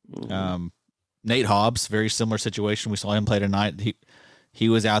 Mm-hmm. Nate Hobbs, very similar situation. We saw him play tonight. He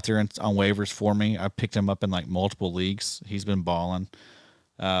was out there on waivers for me. I picked him up in like multiple leagues. He's been balling.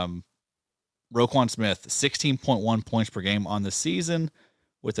 Roquan Smith, 16.1 points per game on the season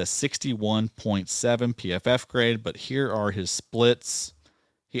with a 61.7 PFF grade, but here are his splits.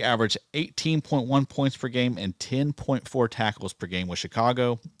 He averaged 18.1 points per game and 10.4 tackles per game with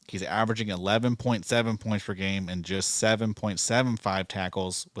Chicago. He's averaging 11.7 points per game and just 7.75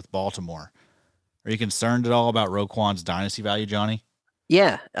 tackles with Baltimore. Are you concerned at all about Roquan's dynasty value, Johnny?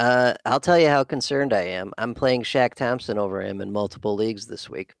 Yeah, I'll tell you how concerned I am. I'm playing Shaq Thompson over him in multiple leagues this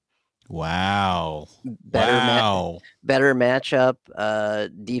week. Wow. Better matchup.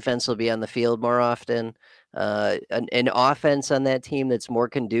 Defense will be on the field more often. An offense on that team that's more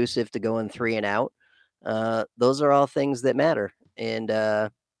conducive to going 3 and out. Those are all things that matter. And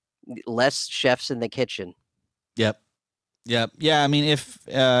less chefs in the kitchen. Yep. Yeah. I mean,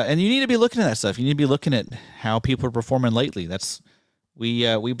 and you need to be looking at that stuff. You need to be looking at how people are performing lately.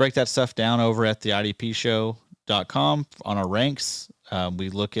 We break that stuff down over at the IDPshow.com on our ranks. We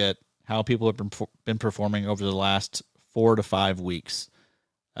look at how people have been performing over the last 4 to 5 weeks.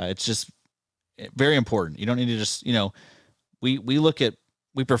 It's just Very important. You don't need to just,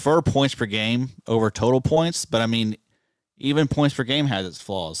 we prefer points per game over total points, but I mean, even points per game has its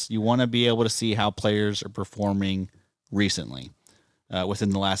flaws. You want to be able to see how players are performing recently,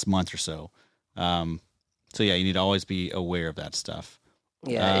 within the last month or so. So yeah, you need to always be aware of that stuff.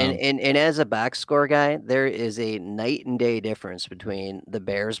 Yeah, and as a box score guy, there is a night and day difference between the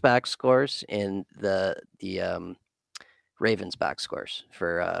Bears box scores and the Ravens box scores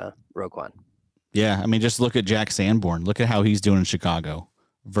for Roquan. Yeah, I mean, just look at Jack Sanborn. Look at how he's doing in Chicago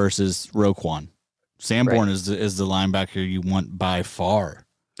versus Roquan. Sanborn Right. is the linebacker you want by far.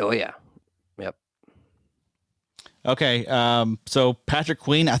 Oh yeah, yep. Okay, so Patrick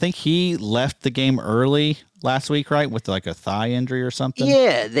Queen, I think he left the game early last week, right, with like a thigh injury or something.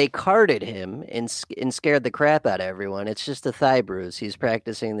 Yeah, they carded him and scared the crap out of everyone. It's just a thigh bruise. He's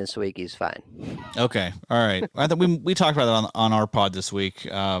practicing this week. He's fine. Okay, all right. I think we talked about it on our pod this week.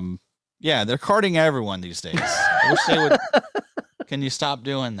 Yeah, they're carding everyone these days. I wish they would. Can you stop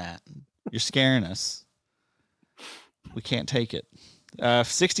doing that? You're scaring us. We can't take it.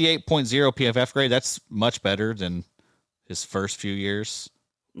 68.0 PFF grade. That's much better than his first few years.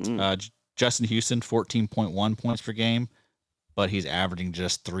 Justin Houston, 14.1 points per game, but he's averaging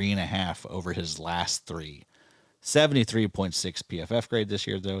just 3.5 over his last three. 73.6 PFF grade this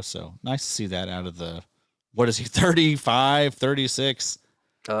year, though. So nice to see that out of the, what is he, 35, 36?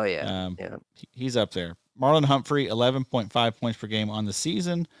 Oh yeah, yeah. He's up there. Marlon Humphrey, 11.5 points per game on the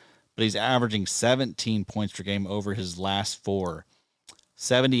season, but he's averaging 17 points per game over his last four.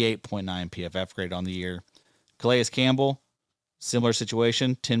 78.9 PFF grade on the year. Calais Campbell, similar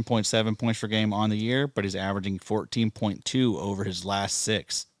situation, 10.7 points per game on the year, but he's averaging 14.2 over his last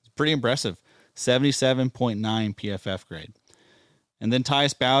six. Pretty impressive. 77.9 PFF grade. And then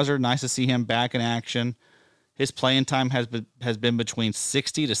Tyus Bowser, nice to see him back in action. His playing time has been between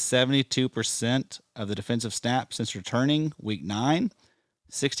 60 to 72% of the defensive snaps since returning week 9.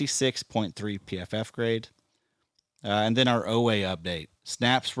 66.3 PFF grade. And then our OA update.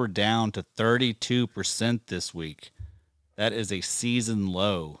 Snaps were down to 32% this week. That is a season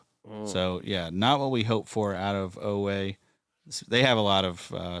low. So, yeah, not what we hope for out of OA. They have a lot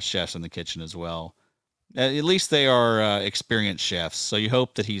of chefs in the kitchen as well. At least they are experienced chefs. So you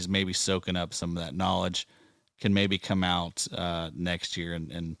hope that he's maybe soaking up some of that knowledge, can maybe come out next year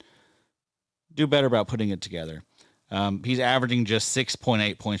and do better about putting it together. He's averaging just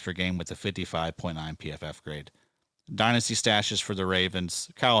 6.8 points per game with a 55.9 PFF grade. Dynasty stashes for the Ravens.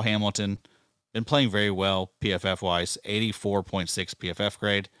 Kyle Hamilton, been playing very well PFF-wise, 84.6 PFF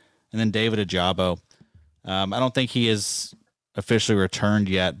grade. And then David Ajabo. I don't think he is officially returned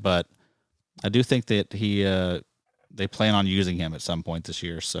yet, but I do think that they plan on using him at some point this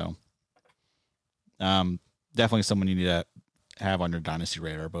year. So definitely someone you need to have on your Dynasty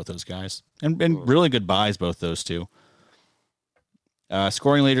radar, both those guys. And really good buys, both those two.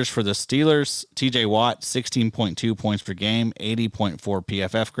 Scoring leaders for the Steelers, TJ Watt, 16.2 points per game, 80.4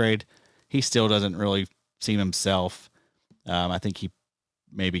 PFF grade. He still doesn't really seem himself. I think he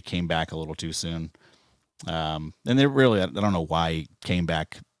maybe came back a little too soon. And they really, I don't know why he came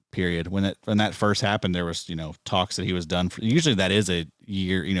back, period. When that first happened, there was, talks that he was done for, usually that is a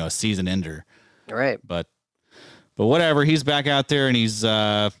year, a season ender. Right. But whatever, he's back out there and he's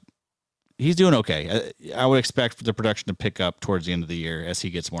doing okay. I would expect the production to pick up towards the end of the year as he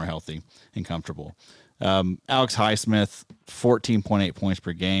gets more healthy and comfortable. Alex Highsmith, 14.8 points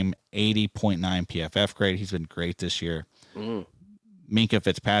per game, 80.9 PFF grade. He's been great this year. Minkah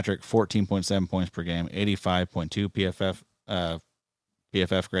Fitzpatrick, 14.7 points per game, 85.2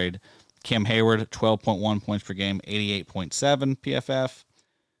 PFF grade. Cam Hayward, 12.1 points per game, 88.7 PFF.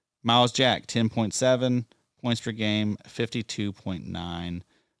 Miles Jack, 10.7 points per game, 52.9.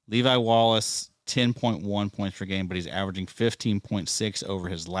 Levi Wallace, 10.1 points per game, but he's averaging 15.6 over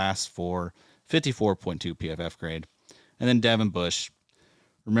his last four, 54.2 PFF grade. And then Devin Bush.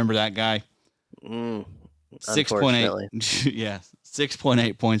 Remember that guy? 6.8. Yeah,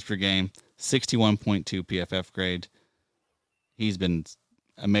 6.8 points per game, 61.2 PFF grade. He's been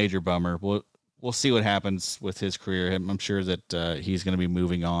a major bummer. We'll see what happens with his career. I'm sure that he's going to be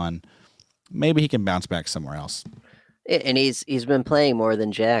moving on. Maybe he can bounce back somewhere else. And he's been playing more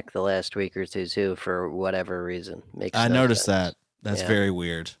than Jack the last week or two too, for whatever reason. I noticed that. That's very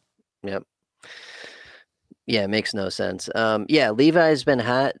weird. Yep. Yeah, it makes no sense. Levi's been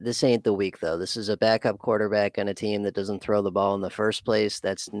hot. This ain't the week though. This is a backup quarterback on a team that doesn't throw the ball in the first place.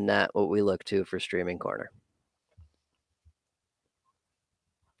 That's not what we look to for streaming corner.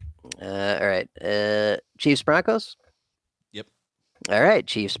 All right. Chiefs Broncos. Yep. All right,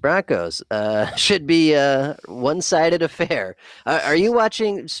 Chiefs Broncos. Should be a one-sided affair. Are you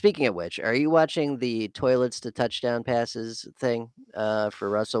watching? Speaking of which, are you watching the toilets to touchdown passes thing for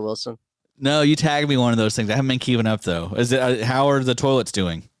Russell Wilson? No, you tagged me one of those things. I haven't been keeping up though. Is it? How are the toilets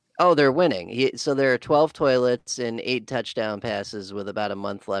doing? Oh, they're winning. So there are 12 toilets and 8 touchdown passes with about a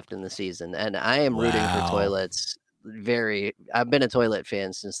month left in the season, and I am rooting for Wow. toilets. I've been a toilet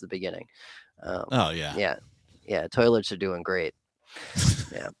fan since the beginning. Oh yeah. Yeah, yeah, toilets are doing great.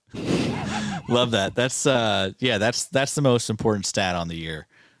 Yeah. Love that. That's the most important stat on the year.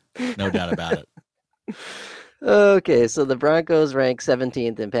 No doubt about it. Okay, so the Broncos rank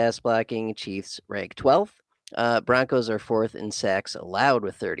 17th in pass blocking, Chiefs rank 12th. Broncos are 4th in sacks allowed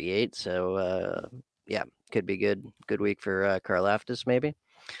with 38. So yeah, could be good week for Karlaftis maybe.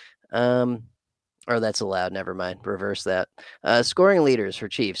 Or that's allowed. Never mind. Reverse that. Scoring leaders for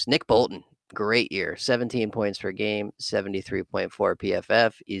Chiefs: Nick Bolton, great year, 17 points per game, 73.4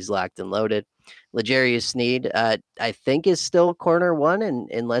 PFF. He's locked and loaded. L'Jarius Sneed, I think, is still corner one, and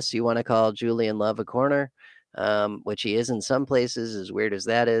unless you want to call Julian Love a corner, which he is in some places, as weird as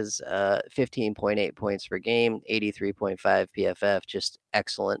that is. 15.8 points per game, 83.5 PFF, just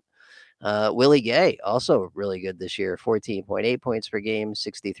excellent. Willie Gay, also really good this year, 14.8 points per game,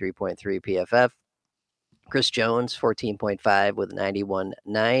 63.3 PFF. Chris Jones, 14.5 with 91.9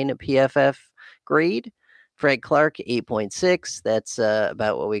 PFF grade. Frank Clark, 8.6. That's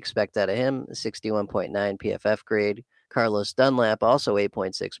about what we expect out of him, 61.9 PFF grade. Carlos Dunlap, also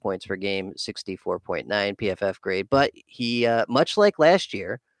 8.6 points per game, 64.9 PFF grade. But he, much like last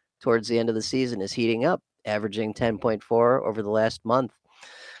year, towards the end of the season, is heating up, averaging 10.4 over the last month.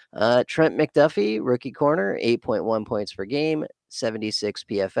 Trent McDuffie, rookie corner, 8.1 points per game, 76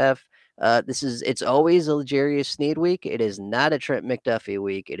 PFF. It's always a L'Jarius Sneed week. It is not a Trent McDuffie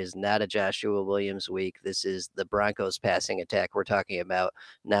week. It is not a Joshua Williams week. This is the Broncos passing attack we're talking about,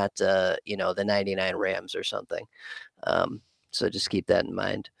 not the 99 Rams or something. So just keep that in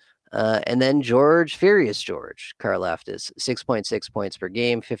mind. And then Furious George, Karlaftis, 6.6 points per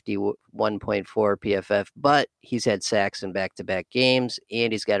game, 51.4 PFF, but he's had sacks in back-to-back games,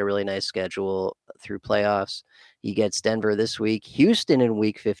 and he's got a really nice schedule through playoffs. He gets Denver this week, Houston in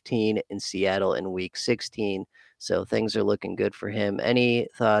week 15, and Seattle in week 16. So things are looking good for him. Any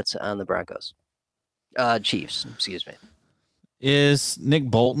thoughts on the Broncos? Chiefs, excuse me. Is Nick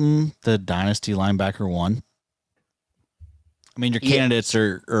Bolton the Dynasty linebacker one? I mean, your candidates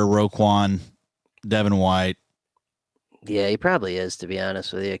are Roquan, Devin White. Yeah, he probably is, to be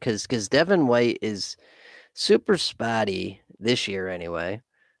honest with you, because Devin White is super spotty this year anyway.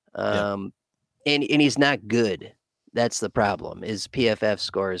 And he's not good. That's the problem. His PFF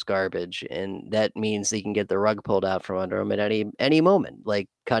score is garbage, and that means he can get the rug pulled out from under him at any moment, like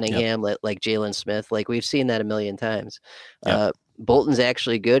Cunningham, like Jalen Smith. Like we've seen that a million times. Bolton's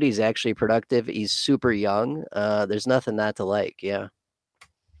actually good. He's actually productive. He's super young. There's nothing not to like. Yeah.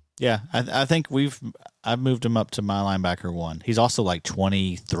 Yeah, I think I've moved him up to my linebacker one. He's also like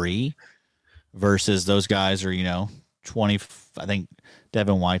 23 versus those guys are 20. I think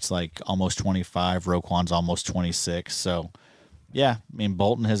Devin White's like almost 25. Roquan's almost 26. So yeah, I mean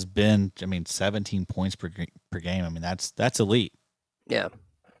Bolton has been 17 points per game. I mean that's elite. Yeah,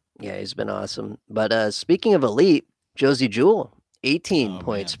 he's been awesome. But speaking of elite, Josie Jewell, 18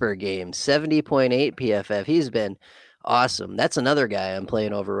 points per game, 70.8 PFF. He's been awesome. That's another guy I'm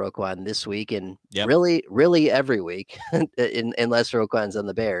playing over Roquan this week, and really every week, unless Roquan's on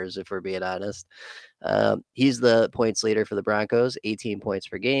the Bears, if we're being honest. He's the points leader for the Broncos, 18 points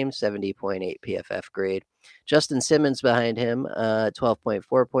per game, 70.8 PFF grade. Justin Simmons behind him,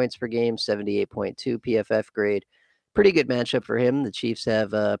 12.4 points per game, 78.2 PFF grade. Pretty good matchup for him. The Chiefs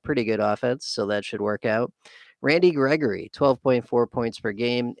have a pretty good offense, so that should work out. Randy Gregory, 12.4 points per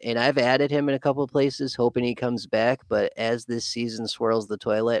game, and I've added him in a couple of places, hoping he comes back, but as this season swirls the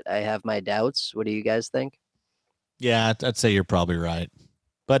toilet, I have my doubts. What do you guys think? Yeah, I'd say you're probably right.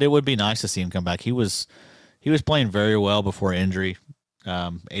 But it would be nice to see him come back. He was playing very well before injury.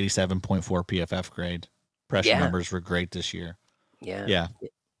 87.4 PFF grade. Pressure numbers were great this year. Yeah.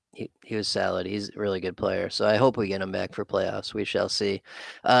 He was solid. He's a really good player. So I hope we get him back for playoffs. We shall see.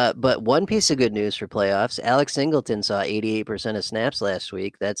 But one piece of good news for playoffs, Alex Singleton saw 88% of snaps last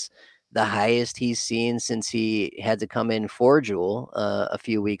week. That's the highest he's seen since he had to come in for Jewel a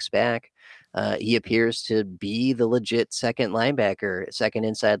few weeks back. He appears to be the legit second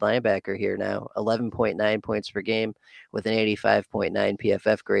inside linebacker here now. 11.9 points per game with an 85.9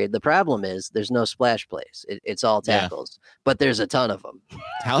 PFF grade. The problem is there's no splash plays. It's all tackles, but there's a ton of them.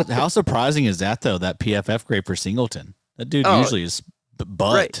 How surprising is that though? That PFF grade for Singleton. That dude usually is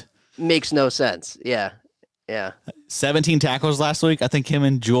butt. Right. Makes no sense. Yeah. Yeah. 17 tackles last week. I think him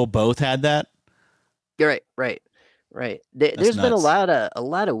and Jewel both had that. You're right. Right. Right. That's There's been nuts. a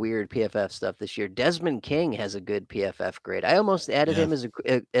lot of weird PFF stuff this year. Desmond King has a good PFF grade. I almost added Yeah.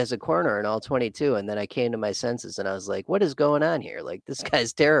 him as a corner in all 22, and then I came to my senses and I was like, "What is going on here? Like this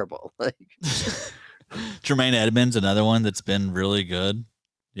guy's terrible." Like, Jermaine Edmonds, another one that's been really good.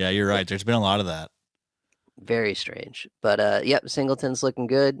 Yeah, you're right. There's been a lot of that. very strange. But yep, Singleton's looking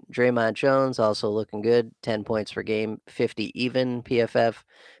good. Draymond Jones also looking good. 10 points per game, 50 even PFF.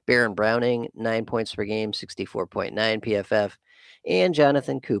 Baron Browning, 9 points per game, 64.9 PFF. And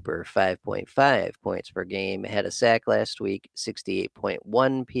Jonathan Cooper, 5.5 points per game. Had a sack last week,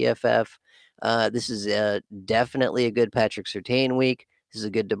 68.1 PFF. This is definitely a good Patrick Surtain week. This is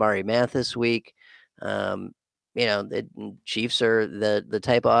a good Damari Mathis week. The Chiefs are the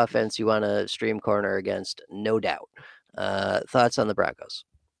type of offense you want to stream corner against, no doubt. Thoughts on the Broncos?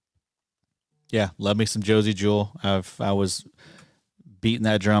 Yeah, love me some Josie Jewell. I was beating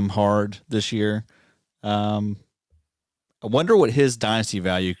that drum hard this year. I wonder what his dynasty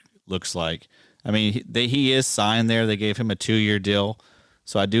value looks like. I mean, he is signed there. They gave him a 2-year deal,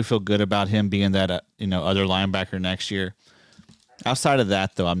 so I do feel good about him being that other linebacker next year. Outside of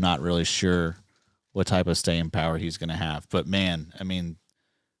that, though, I'm not really sure what type of staying power he's going to have. But man, I mean,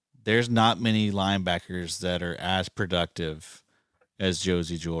 there's not many linebackers that are as productive as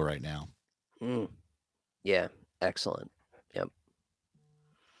Josie Jewell right now. Yeah, excellent. Yep.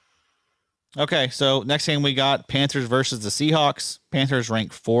 Okay, so next game we got Panthers versus the Seahawks. Panthers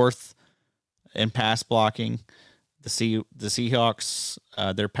rank 4th in pass blocking. The Seahawks,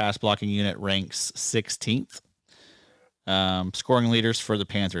 their pass blocking unit ranks 16th. Scoring leaders for the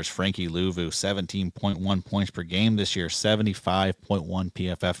Panthers, Frankie Louvu, 17.1 points per game this year, 75.1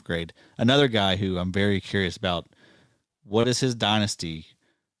 PFF grade. Another guy who I'm very curious about, what does his dynasty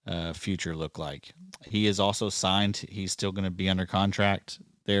future look like? He is also signed. He's still going to be under contract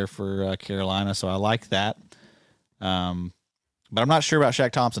there for Carolina, so I like that. But I'm not sure about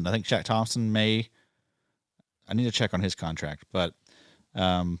Shaq Thompson. I think Shaq Thompson I need to check on his contract, but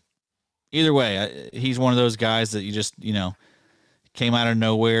either way, he's one of those guys that you just, came out of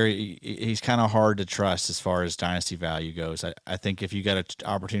nowhere. He's kind of hard to trust as far as dynasty value goes. I think if you got an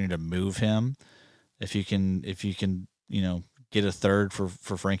opportunity to move him, if you can, get a third for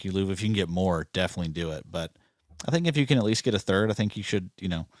Frankie Louvu, if you can get more, definitely do it. But I think if you can at least get a third, I think you should,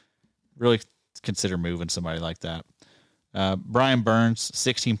 really consider moving somebody like that. Brian Burns,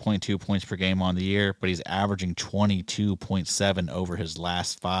 16.2 points per game on the year, but he's averaging 22.7 over his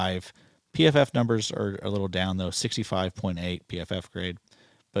last 5. PFF numbers are a little down, though, 65.8 PFF grade.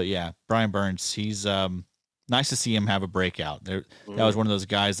 But, yeah, Brian Burns, he's nice to see him have a breakout. That was one of those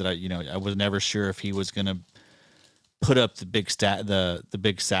guys that I was never sure if he was going to put up the big the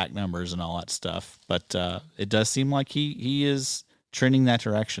big sack numbers and all that stuff. But it does seem like he is trending that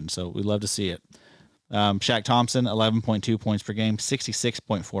direction, so we love to see it. Shaq Thompson, 11.2 points per game,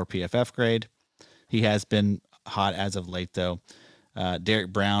 66.4 PFF grade. He has been hot as of late, though.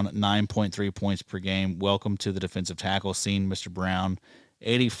 Derek Brown, 9.3 points per game. Welcome to the defensive tackle scene, Mr. Brown.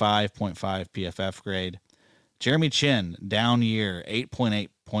 85.5 PFF grade. Jeremy Chin, down year, 8.8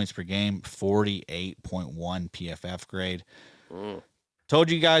 points per game, 48.1 PFF grade. Told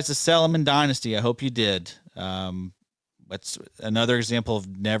you guys to sell him in Dynasty. I hope you did. That's another example of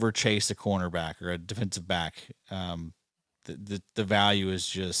never chase a cornerback or a defensive back. The value is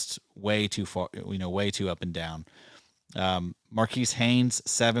just way too far, way too up and down. Marquise Haynes,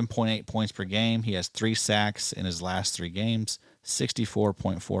 7.8 points per game. He has 3 sacks in his last 3 games,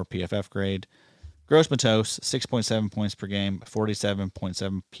 64.4 PFF grade. Gross Matos, 6.7 points per game,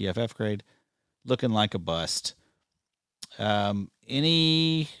 47.7 PFF grade. Looking like a bust.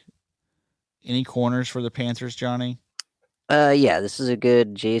 Any corners for the Panthers, Johnny? Yeah, this is a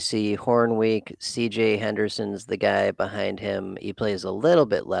good JC Horn week. CJ Henderson's the guy behind him. He plays a little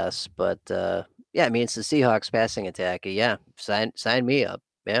bit less, but yeah, I mean, it's the Seahawks passing attack. Yeah, sign me up.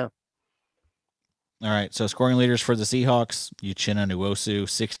 Yeah. All right, so scoring leaders for the Seahawks, Uchenna Nwosu,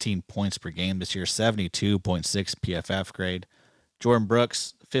 16 points per game this year, 72.6 PFF grade. Jordan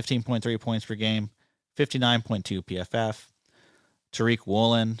Brooks, 15.3 points per game, 59.2 PFF. Tariq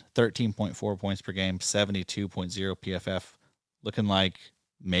Woolen, 13.4 points per game, 72.0 PFF. Looking like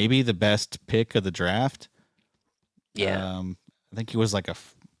maybe the best pick of the draft. Yeah. I think he was like a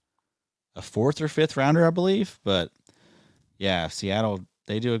 4th or 5th rounder, I believe. But yeah, Seattle,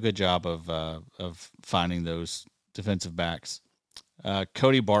 they do a good job of finding those defensive backs.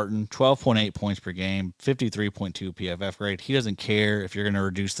 Cody Barton, 12.8 points per game, 53.2 PFF grade. He doesn't care if you're going to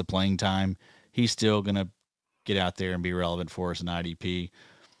reduce the playing time. He's still going to get out there and be relevant for us in IDP.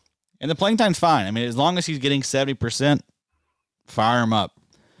 And the playing time's fine. I mean, as long as he's getting 70%, fire him up.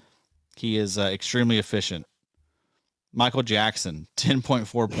 He is extremely efficient. Michael Jackson,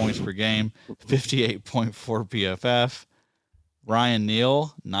 10.4 points per game, 58.4 PFF. Ryan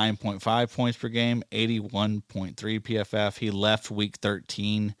Neal, 9.5 points per game, 81.3 PFF. He left week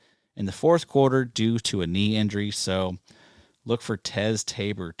 13 in the fourth quarter due to a knee injury, so look for Tez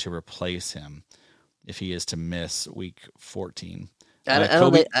Tabor to replace him if he is to miss week 14. I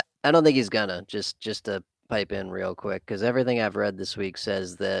don't think he's gonna. Just to pipe in real quick, because everything I've read this week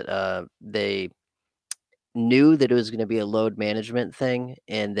says that they knew that it was going to be a load management thing,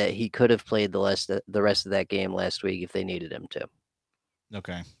 and that he could have played the rest of that game last week if they needed him to.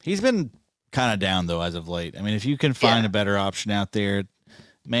 Okay, he's been kind of down though as of late. I mean, if you can find a better option out there, it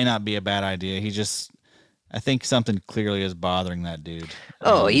may not be a bad idea. I think something clearly is bothering that dude.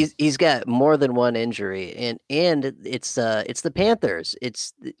 Oh, he's got more than one injury, and it's the Panthers.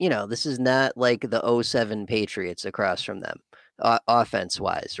 It's, this is not like the '07 Patriots across from them, offense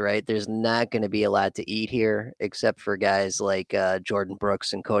wise, right? There's not going to be a lot to eat here, except for guys like Jordan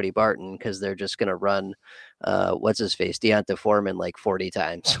Brooks and Cody Barton, because they're just going to run what's his face, Deonta Foreman, like 40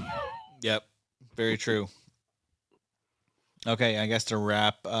 times. Yep, very true. Okay, I guess to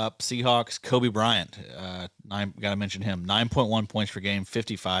wrap up, Seahawks, Kobe Bryant, got to mention him, 9.1 points per game,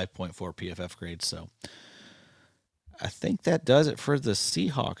 55.4 PFF grade. So I think that does it for the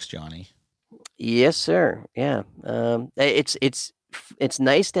Seahawks, Johnny. Yes, sir. Yeah. It's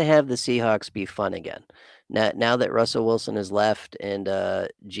nice to have the Seahawks be fun again. Now that Russell Wilson has left and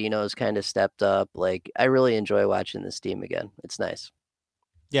Geno's kind of stepped up, like, I really enjoy watching this team again. It's nice.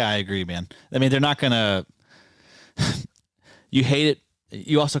 Yeah, I agree, man. I mean, they're not going to you hate it.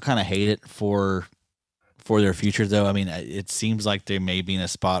 You also kind of hate it for their future, though. I mean, it seems like they may be in a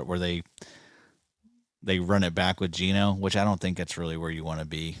spot where they run it back with Geno, which I don't think that's really where you want to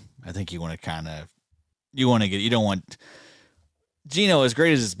be. I think you want to you don't want Geno, as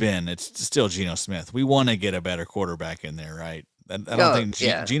great as it's been, it's still Geno Smith. We want to get a better quarterback in there, right? I don't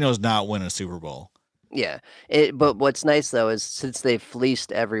think Geno's not winning a Super Bowl. Yeah, but what's nice though is since they've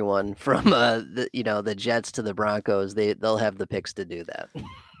fleeced everyone from the Jets to the Broncos, they'll have the picks to do that.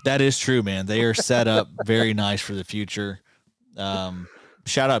 That is true, man. They are set up very nice for the future.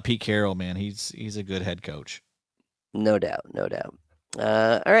 Shout out Pete Carroll, man. He's a good head coach. No doubt.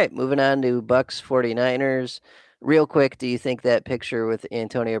 All right, moving on to Bucks 49ers. Real quick, do you think that picture with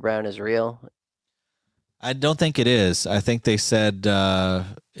Antonio Brown is real? I don't think it is. I think they said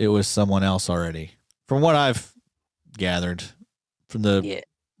it was someone else already. From what I've gathered from the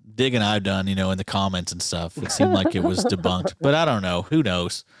digging I've done, in the comments and stuff, it seemed like it was debunked. But I don't know. Who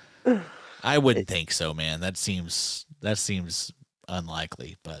knows? I wouldn't think so, man. That seems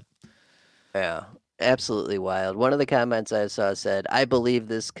unlikely. But yeah, absolutely wild. One of the comments I saw said, "I believe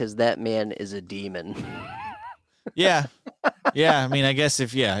this because that man is a demon." Yeah. I mean, I guess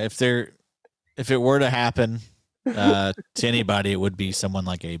if it were to happen to anybody, it would be someone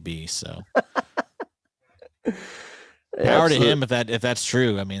like AB. So. Power to him if that's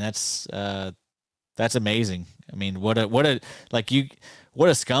true. I mean, that's amazing. I mean, what a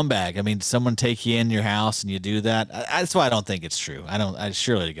scumbag. I mean, someone take you in your house and you do that. That's why I don't think it's true. I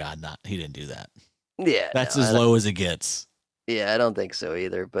surely to God not. He didn't do that. Yeah, that's as low as it gets. Yeah, I don't think so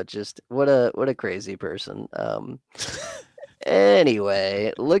either. But just what a crazy person.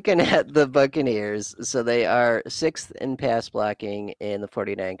 Anyway, looking at the Buccaneers, so they are 6th in pass blocking, and the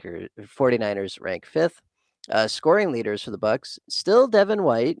 49ers rank 5th. Scoring leaders for the Bucks, still Devin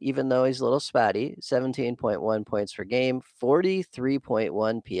White, even though he's a little spotty, 17.1 points per game,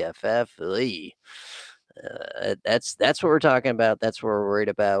 43.1 PFF. That's what we're talking about. That's what we're worried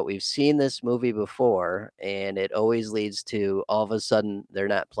about. We've seen this movie before, and it always leads to all of a sudden they're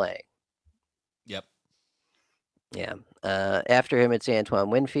not playing. Yep. Yeah. After him, it's Antoine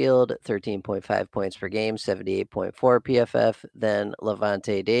Winfield, 13.5 points per game, 78.4 PFF. Then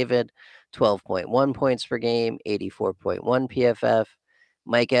Levante David, 12.1 points per game, 84.1 PFF.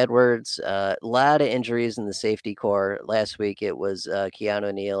 Mike Edwards, a lot of injuries in the safety core. Last week it was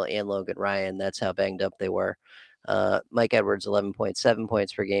Keanu Neal and Logan Ryan. That's how banged up they were. Mike Edwards, 11.7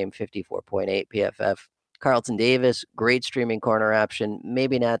 points per game, 54.8 PFF. Carlton Davis, great streaming corner option.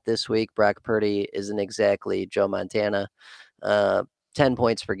 Maybe not this week. Brock Purdy isn't exactly Joe Montana. 10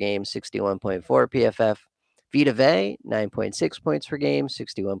 points per game, 61.4 PFF. Vita Vea, 9.6 points per game,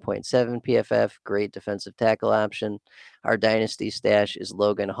 61.7 PFF. Great defensive tackle option. Our dynasty stash is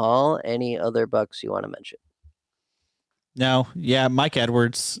Logan Hall. Any other Bucks you want to mention? No. Yeah, Mike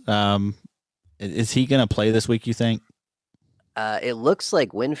Edwards. Is he going to play this week, you think? It looks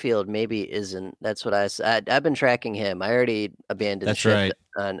like Winfield maybe isn't. That's what I said. I've been tracking him. I already abandoned That's ship. right.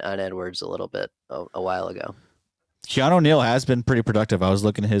 on Edwards a little bit a while ago. Keanu Neal has been pretty productive. I was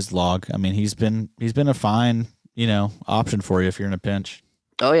looking at his log. I mean, he's been a fine, option for you if you're in a pinch.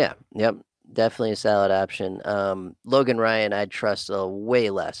 Oh yeah, yep, definitely a solid option. Logan Ryan, I'd trust way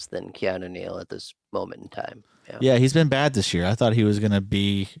less than Keanu Neal at this moment in time. Yeah, he's been bad this year. I thought he was going to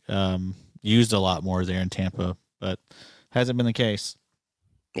be used a lot more there in Tampa, but hasn't been the case.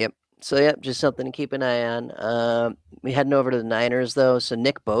 Yep. So, yep, just something to keep an eye on. We heading over to the Niners, though. So,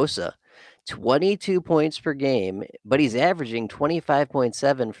 Nick Bosa, 22 points per game, but he's averaging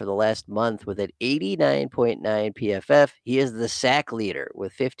 25.7 for the last month with an 89.9 PFF. He is the sack leader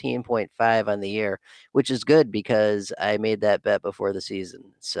with 15.5 on the year, which is good because I made that bet before the season.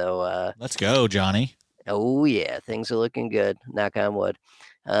 So, let's go, Johnny. Oh, yeah, things are looking good. Knock on wood.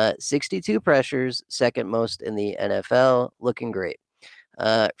 62 pressures, second most in the NFL. Looking great.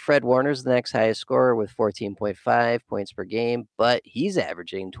 Fred Warner's the next highest scorer with 14.5 points per game, but he's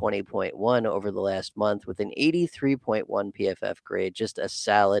averaging 20.1 over the last month with an 83.1 PFF grade. Just a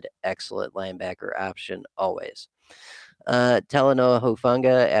solid, excellent linebacker option always. Talanoa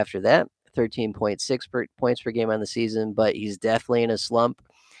Hufanga after that, 13.6 points per game on the season, but he's definitely in a slump.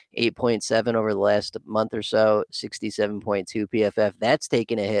 8.7 over the last month or so, 67.2 PFF. That's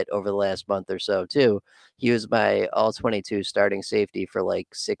taken a hit over the last month or so, too. He was my all 22 starting safety for like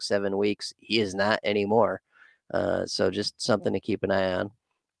 6-7 weeks. He is not anymore. So just something to keep an eye on.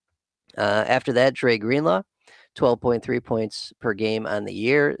 After that, Dre Greenlaw, 12.3 points per game on the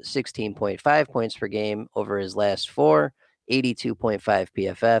year, 16.5 points per game over his last four, 82.5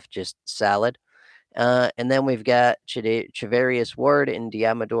 PFF, just solid. And then we've got Chavarius Ward and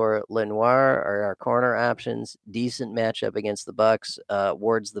Diamador Lenoir are our corner options. Decent matchup against the Bucks.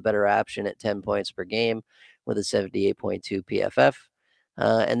 Ward's the better option at 10 points per game with a 78.2 PFF.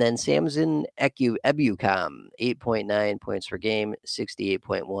 And then Samson Ebukam, 8.9 points per game,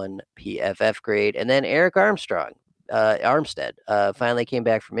 68.1 PFF grade. And then Eric Armstead finally came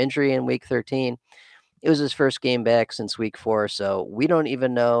back from injury in week 13. It was his first game back since week 4, so we don't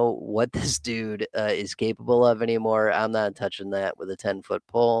even know what this dude is capable of anymore. I'm not touching that with a 10-foot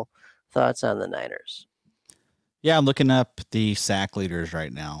pole. Thoughts on the Niners? Yeah, I'm looking up the sack leaders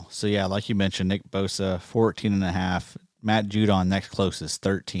right now. So, yeah, like you mentioned, Nick Bosa, 14.5. Matt Judon, next closest,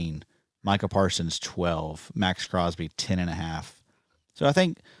 13. Micah Parsons, 12. Max Crosby, 10.5. So I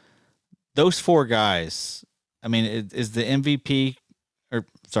think those four guys, I mean, is the MVP –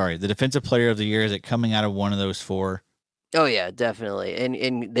 the defensive player of the year, is it coming out of one of those four? Oh yeah, definitely. And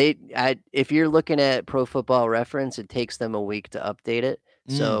if you're looking at Pro Football Reference, it takes them a week to update it.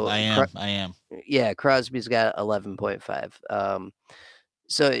 So I am. Yeah, Crosby's got 11.5.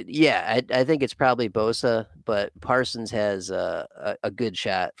 So yeah, I think it's probably Bosa, but Parsons has a good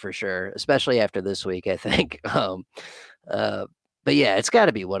shot for sure, especially after this week, I think. But yeah, it's got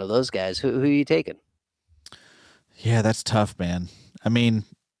to be one of those guys. Who are you taking? Yeah, that's tough, man. I mean,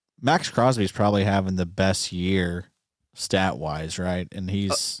 Max Crosby's probably having the best year stat-wise, right? And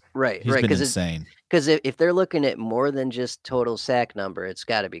he's been insane. Because if they're looking at more than just total sack number, it's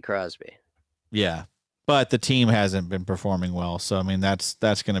got to be Crosby. Yeah, but the team hasn't been performing well, so I mean that's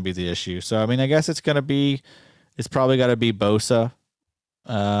going to be the issue. So I mean, I guess it's probably got to be Bosa,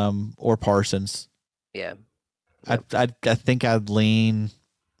 or Parsons. Yeah, I think I'd lean.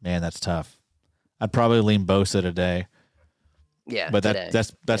 Man, that's tough. I'd probably lean Bosa today. Yeah, but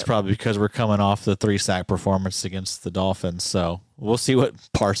that's probably because we're coming off the 3-sack performance against the Dolphins. So we'll see what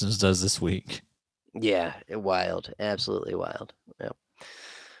Parsons does this week. Yeah, wild, absolutely wild. Yeah.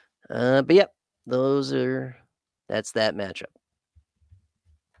 But yep, that's that matchup.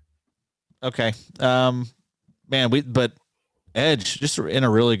 Okay, man, but edge just in a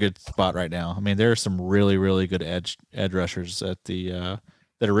really good spot right now. I mean, there are some really, really good edge rushers at the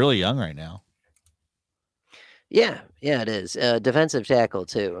that are really young right now. Yeah, it is. Defensive tackle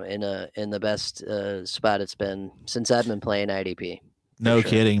too, in the best spot it's been since I've been playing IDP. No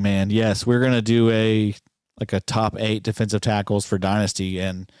kidding, man. Yes, we're gonna do a top 8 defensive tackles for Dynasty,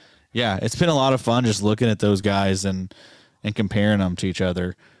 and yeah, it's been a lot of fun just looking at those guys and comparing them to each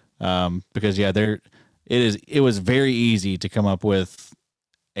other. Because yeah, it was very easy to come up with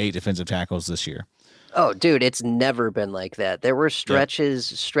 8 defensive tackles this year. Oh, dude, it's never been like that. There were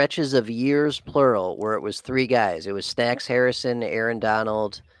stretches of years, plural, where it was 3 guys. It was Snacks Harrison, Aaron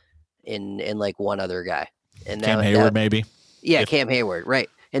Donald, and like one other guy. And Cam Hayward, maybe. Yeah, Cam Hayward, right.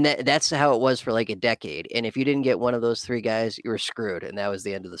 And that's how it was for like a decade. And if you didn't get one of those 3 guys, you were screwed. And that was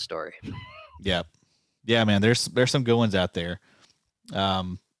the end of the story. Yeah. Yeah, man, there's some good ones out there.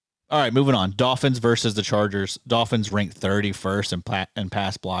 All right, moving on. Dolphins versus the Chargers. Dolphins ranked 31st in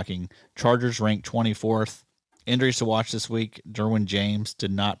pass blocking. Chargers ranked 24th. Injuries to watch this week. Derwin James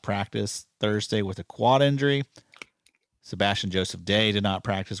did not practice Thursday with a quad injury. Sebastian Joseph Day did not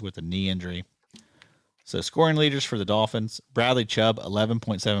practice with a knee injury. So scoring leaders for the Dolphins, Bradley Chubb,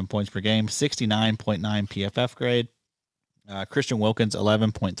 11.7 points per game, 69.9 PFF grade. Christian Wilkins,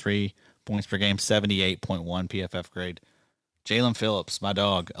 11.3 points per game, 78.1 PFF grade. Jalen Phillips, my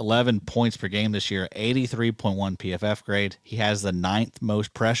dog, 11 points per game this year, 83.1 PFF grade. He has the 9th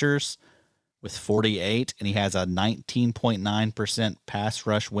most pressures with 48, and he has a 19.9% pass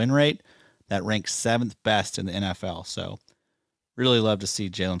rush win rate. That ranks 7th best in the NFL. So really love to see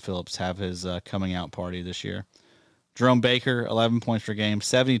Jalen Phillips have his coming out party this year. Jerome Baker, 11 points per game,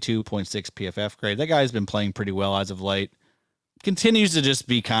 72.6 PFF grade. That guy's been playing pretty well as of late. Continues to just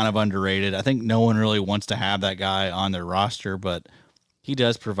be kind of underrated. I think no one really wants to have that guy on their roster, but he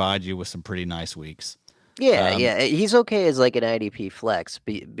does provide you with some pretty nice weeks. Yeah, he's okay as like an IDP flex,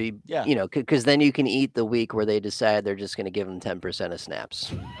 Yeah. you know, because then you can eat the week where they decide they're just going to give him 10% of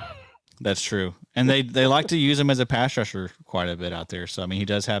snaps. That's true. And they like to use him as a pass rusher quite a bit out there. So, I mean, he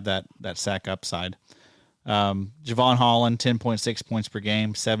does have that sack upside. Javon Holland, 10.6 points per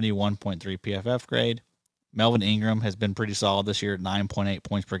game, 71.3 PFF grade. Melvin Ingram has been pretty solid this year at 9.8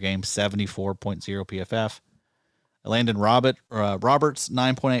 points per game, 74.0 PFF. Landon Roberts,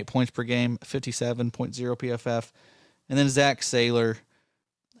 9.8 points per game, 57.0 PFF. And then Zach Saylor,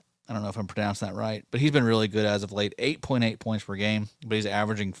 I don't know if I'm pronouncing that right, but he's been really good as of late, 8.8 points per game, but he's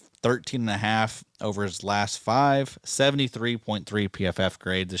averaging 13.5 over his last 5, 73.3 PFF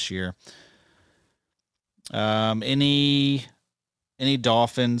grade this year. Any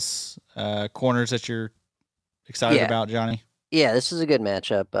Dolphins corners that you're excited about, Johnny? Yeah, this is a good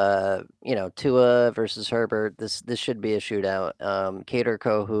matchup. You know, Tua versus Herbert. This should be a shootout. Cater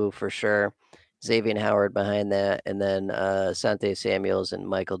Kohu for sure. Xavier Howard behind that, and then Sante Samuels and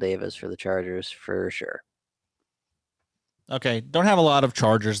Michael Davis for the Chargers for sure. Okay, don't have a lot of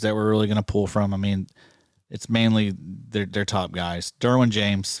Chargers that we're really going to pull from. I mean, it's mainly their top guys. Derwin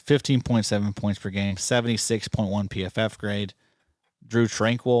James, 15.7 points per game, 76.1 PFF grade. Drew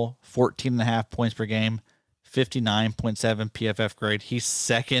Tranquil, 14.5 points per game, 59.7 PFF grade. He's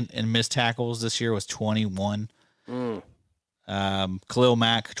second in missed tackles this year, was 21. Khalil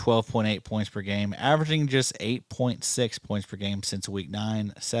Mack, 12.8 points per game, averaging just 8.6 points per game since week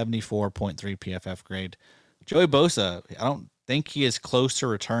 9, 74.3 PFF grade. Joey Bosa, I don't think he is close to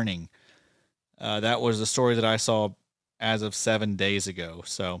returning. That was the story that I saw as of 7 days ago.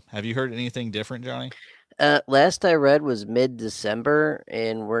 So have you heard anything different, Johnny? Last I read was mid-December,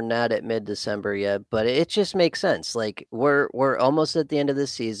 and we're not at mid-December yet, but it just makes sense. Like we're almost at the end of the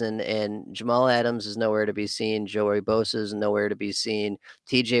season, and Jamal Adams is nowhere to be seen. Joey Bosa is nowhere to be seen.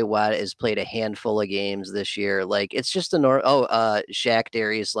 TJ Watt has played a handful of games this year. Like it's just a Shaq,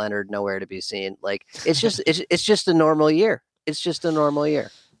 Darius Leonard, nowhere to be seen. Like it's just it's just a normal year. It's just a normal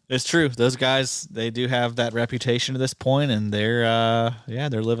year. It's true. Those guys, they do have that reputation at this point, and they're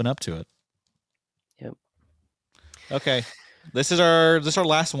living up to it. Yep. Okay, this is our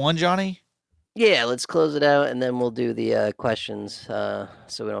last one, Johnny. Yeah, let's close it out, and then we'll do the questions so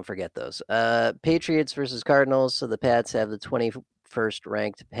we don't forget those. Patriots versus Cardinals. So the Pats have the 21st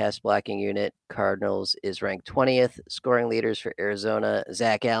ranked pass blocking unit. Cardinals is ranked 20th. Scoring leaders for Arizona: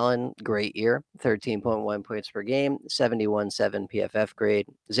 Zach Allen, great year, 13.1 points per game, 71.7 PFF grade.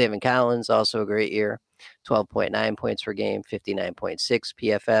 Zaven Collins, also a great year, 12.9 points per game, 59.6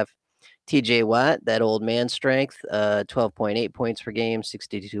 PFF. TJ Watt, that old man strength, 12.8 points per game,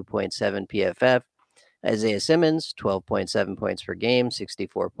 62.7 PFF. Isaiah Simmons, 12.7 points per game,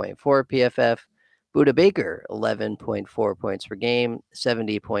 64.4 PFF. Budda Baker, 11.4 points per game,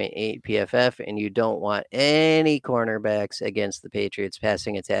 70.8 PFF. And you don't want any cornerbacks against the Patriots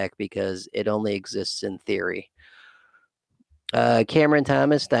passing attack because it only exists in theory. Cameron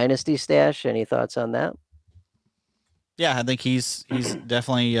Thomas, Dynasty stash. Any thoughts on that? Yeah, I think he's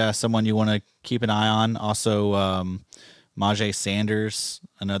definitely someone you want to keep an eye on. Also, Majay Sanders,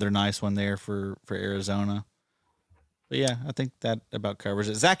 another nice one there for Arizona. But yeah, I think that about covers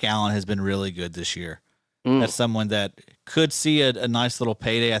it. Zach Allen has been really good this year. That's someone that could see a nice little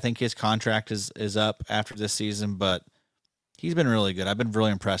payday. I think his contract is up after this season, but he's been really good. I've been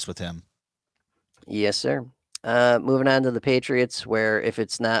really impressed with him. Yes, sir. Moving on to the Patriots, where if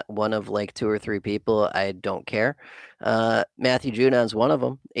it's not one of like 2 or 3 people, I don't care. Matthew Judon's one of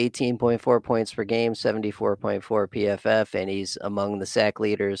them, 18.4 points per game, 74.4 PFF, and he's among the sack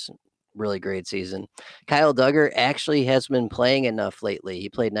leaders. Really great season. Kyle Duggar actually has been playing enough lately. He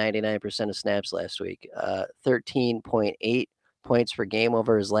played 99% of snaps last week. 13.8 points per game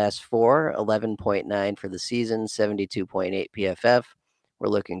over his last 4, 11.9 for the season, 72.8 PFF. We're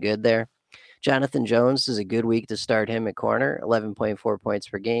looking good there. Jonathan Jones is a good week to start him at corner, 11.4 points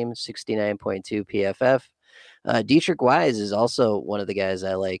per game, 69.2 PFF. Dietrich Wise is also one of the guys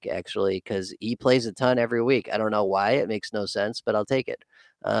I like, actually, because he plays a ton every week. I don't know why. It makes no sense, but I'll take it.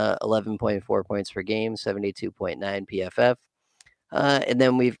 11.4 points per game, 72.9 PFF. And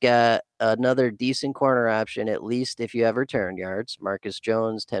then we've got another decent corner option, at least if you have return yards. Marcus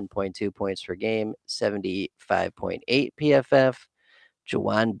Jones, 10.2 points per game, 75.8 PFF.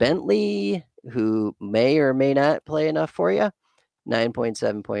 Jawan Bentley, who may or may not play enough for you,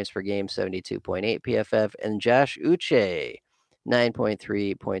 9.7 points per game, 72.8 PFF. And Josh Uche,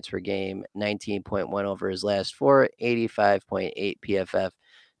 9.3 points per game, 19.1 over his last four, 85.8 PFF.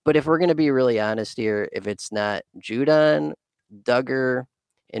 But if we're going to be really honest here, if it's not Judon, Duggar,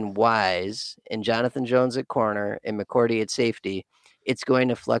 and Wise, and Jonathan Jones at corner, and McCourty at safety, it's going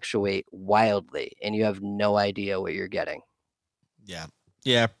to fluctuate wildly, and you have no idea what you're getting. Yeah.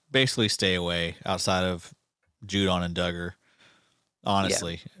 Yeah. Basically stay away outside of Judon and Duggar,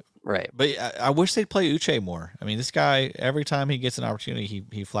 honestly. Yeah, right. But I wish they'd play Uche more. I mean, this guy, every time he gets an opportunity,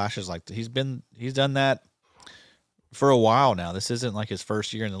 he flashes like he's done that for a while now. This isn't like his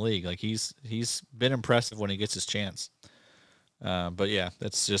first year in the league. Like he's been impressive when he gets his chance. But yeah,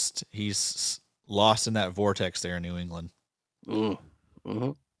 that's just, he's lost in that vortex there in New England.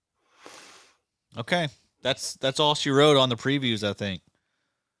 Mm-hmm. Okay. That's all she wrote on the previews, I think.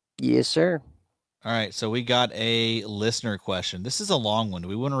 Yes, sir. All right. So we got a listener question. This is a long one. Do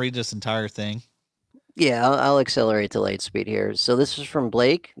we want to read this entire thing? Yeah, I'll accelerate to light speed here. So this is from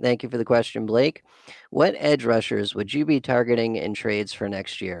Blake. Thank you for the question, Blake. What edge rushers would you be targeting in trades for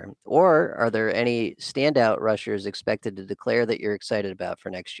next year? Or are there any standout rushers expected to declare that you're excited about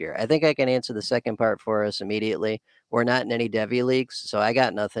for next year? I think I can answer the second part for us immediately. We're not in any Devy leagues, so I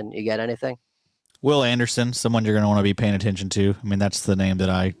got nothing. You got anything? Will Anderson, someone you're going to want to be paying attention to. I mean, that's the name that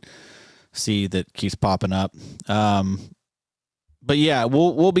I see that keeps popping up. But yeah,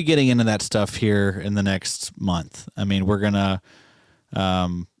 we'll be getting into that stuff here in the next month. I mean, we're gonna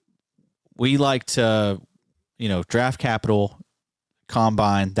we like to, draft capital,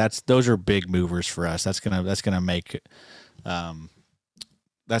 combine. Those are big movers for us. That's gonna make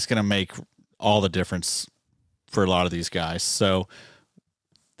all the difference for a lot of these guys. So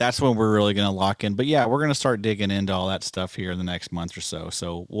that's when we're really gonna lock in. But yeah, we're gonna start digging into all that stuff here in the next month or so.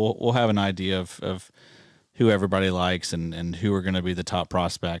 So we'll have an idea of who everybody likes and who are going to be the top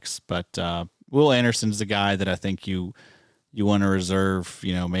prospects. But Will Anderson's the guy that I think you want to reserve,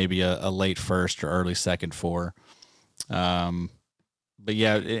 maybe a late first or early second for. But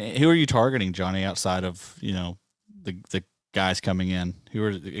yeah, who are you targeting, Johnny, outside of, the guys coming in? Who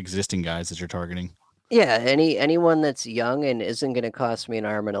are the existing guys that you're targeting? Yeah, anyone that's young and isn't going to cost me an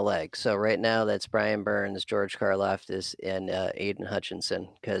arm and a leg. So right now that's Brian Burns, George Karlaftis, and Aiden Hutchinson,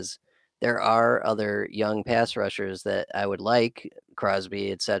 because there are other young pass rushers that I would like,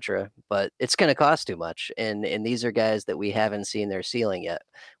 Crosby, etc., but it's going to cost too much. And these are guys that we haven't seen their ceiling yet.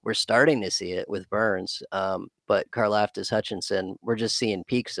 We're starting to see it with Burns, but Karlaftis, Hutchinson, we're just seeing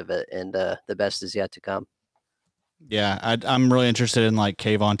peaks of it, and the best is yet to come. Yeah, I'm really interested in like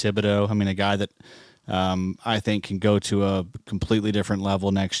Kayvon Thibodeau. I mean, a guy that I think can go to a completely different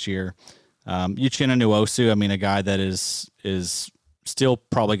level next year. Uchenna Nwosu, I mean, a guy that is still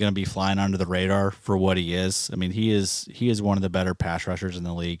probably going to be flying under the radar for what he is. I mean, he is one of the better pass rushers in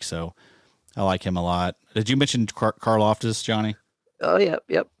the league, so I like him a lot. Did you mention Karlaftis, Johnny? Oh, yep.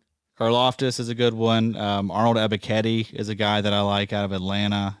 Karlaftis is a good one. Arnold Ebiketie is a guy that I like out of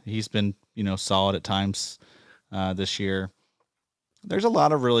Atlanta. He's been, solid at times this year. There's a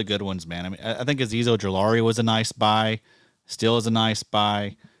lot of really good ones, man. I mean, I think Azeez Ojulari was a nice buy, still is a nice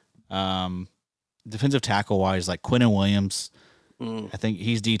buy. Defensive tackle-wise, like Quinnen Williams, I think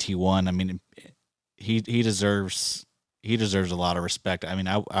he's DT1. I mean, he deserves a lot of respect. I mean,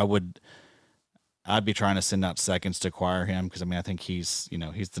 I'd be trying to send out seconds to acquire him because I mean I think he's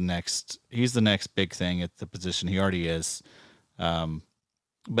the next big thing at the position. He already is. But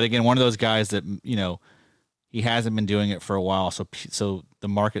again, one of those guys that he hasn't been doing it for a while, so the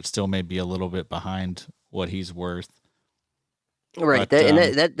market still may be a little bit behind what he's worth. Right,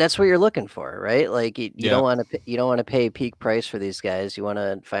 But, that's what you're looking for, right? Like you Yeah. don't want to pay peak price for these guys. You want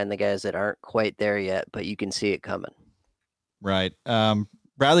to find the guys that aren't quite there yet, but you can see it coming. Right.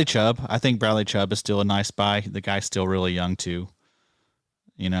 Bradley Chubb. I think Bradley Chubb is still a nice buy. The guy's still really young too.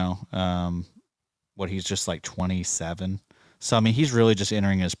 He's just like 27. So, I mean, he's really just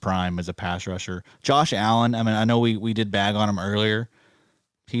entering his prime as a pass rusher. Josh Allen, I mean, I know we did bag on him earlier.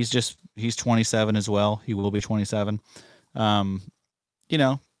 He's 27 as well. He will be 27.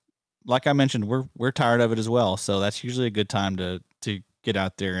 Like I mentioned, we're tired of it as well. So that's usually a good time to get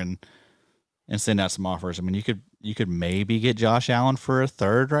out there and and send out some offers. I mean, you could maybe get Josh Allen for a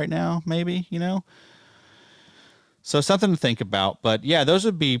third right now, maybe, So something to think about. But yeah, those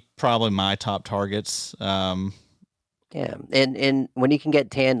would be probably my top targets. Yeah, and when you can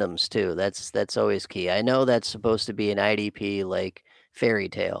get tandems too, that's always key. I know that's supposed to be an IDP like fairy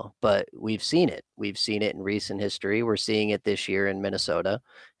tale, but we've seen it. We've seen it in recent history. We're seeing it this year in Minnesota.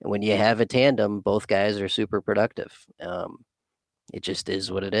 And when you have a tandem, both guys are super productive. It just is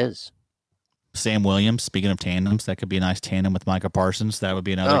what it is. Sam Williams, speaking of tandems, that could be a nice tandem with Micah Parsons. That would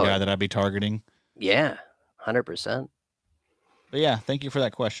be another guy that I'd be targeting. Yeah, 100%. But yeah, thank you for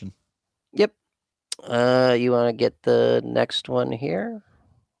that question. Yep. You want to get the next one here?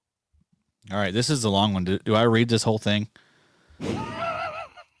 All right, this is a long one. Do I read this whole thing?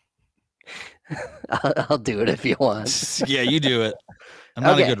 I'll do it if you want. Yeah, you do it. I'm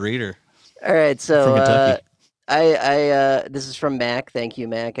not a good reader. All right, so From Kentucky. this is from Mac. Thank you,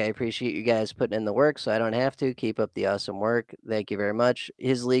 Mac. I appreciate you guys putting in the work, so I don't have to. Keep up the awesome work. Thank you very much.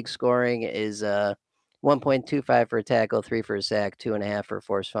 His league scoring is 1.25 for a tackle, 3 for a sack, 2.5 for a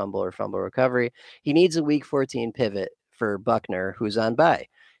forced fumble or fumble recovery. He needs a week 14 pivot for Buckner, who's on bye.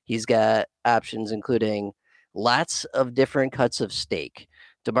 He's got options including lots of different cuts of steak.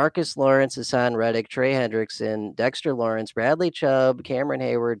 DeMarcus Lawrence, Hassan Reddick, Trey Hendrickson, Dexter Lawrence, Bradley Chubb, Cameron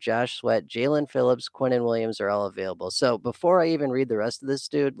Hayward, Josh Sweat, Jalen Phillips, Quinnen Williams are all available. So before I even read the rest of this,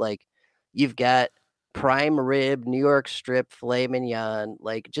 dude, like you've got prime rib, New York strip, filet mignon,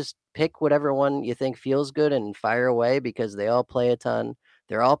 like just pick whatever one you think feels good and fire away because they all play a ton.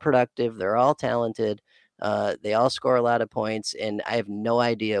 They're all productive. They're all talented. They all score a lot of points, and I have no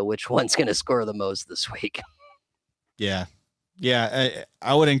idea which one's going to score the most this week. Yeah. Yeah,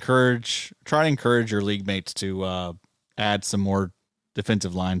 I would try to encourage your league mates to add some more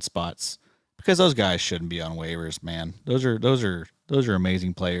defensive line spots because those guys shouldn't be on waivers, man. Those are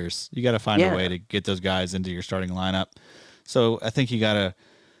amazing players. You got to find a way to get those guys into your starting lineup. So I think you got to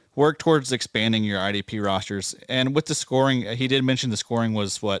work towards expanding your IDP rosters. And with the scoring, he did mention the scoring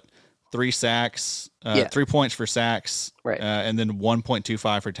was 3 sacks, 3 points for sacks, right, and then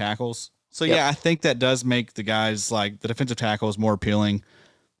 1.25 for tackles. So yeah, I think that does make the guys like the defensive tackles more appealing.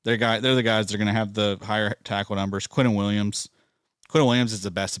 They're the guys that are going to have the higher tackle numbers. Quinnen Williams is the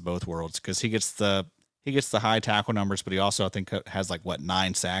best of both worlds because he gets the high tackle numbers, but he also I think has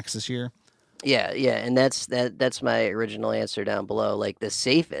 9 sacks this year. Yeah, and that's my original answer down below. Like the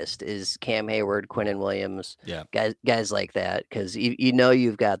safest is Cam Hayward, Quinnen Williams, guys like that because you know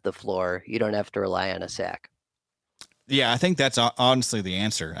you've got the floor. You don't have to rely on a sack. Yeah, I think that's honestly the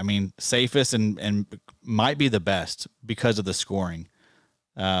answer. I mean, safest and might be the best because of the scoring.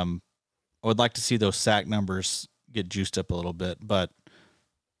 I would like to see those sack numbers get juiced up a little bit, but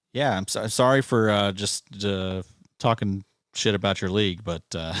yeah, I'm sorry for just talking shit about your league, but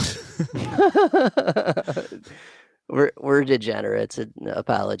we're degenerates.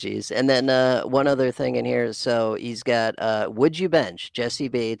 Apologies. And then one other thing in here. So he's got would you bench Jesse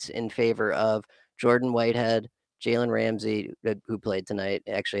Bates in favor of Jordan Whitehead, Jalen Ramsey, who played tonight,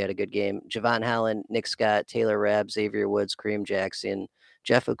 actually had a good game, Javon Holland, Nick Scott, Taylor Rabb, Xavier Woods, Kareem Jackson,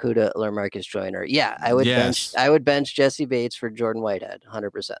 Jeff Okudah, LaMarcus Joyner. Yeah, I would bench Jesse Bates for Jordan Whitehead,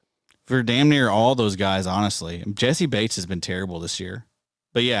 100%. For damn near all those guys, honestly. Jesse Bates has been terrible this year.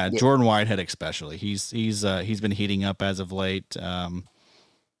 But yeah, Jordan Whitehead especially. He's been heating up as of late.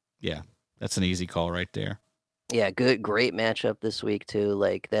 Yeah, that's an easy call right there. Yeah, great matchup this week too.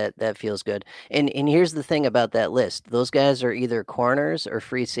 Like that feels good. And here's the thing about that list. Those guys are either corners or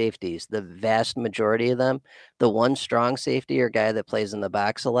free safeties. The vast majority of them. The one strong safety or guy that plays in the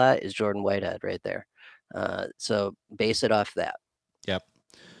box a lot is Jordan Whitehead right there. So base it off that. Yep.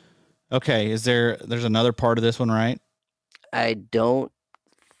 Okay, there's another part of this one, right? I don't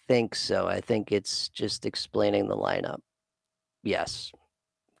think so. I think it's just explaining the lineup. Yes.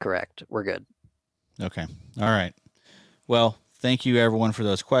 Correct. We're good. Okay. All right. Well, thank you everyone for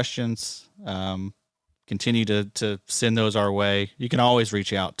those questions. Continue to send those our way. You can always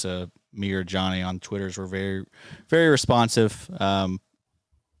reach out to me or Johnny on Twitters. We're very, very responsive. But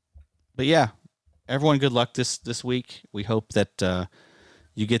yeah, everyone, good luck this week. We hope that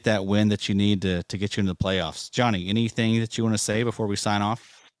you get that win that you need to get you into the playoffs. Johnny, anything that you want to say before we sign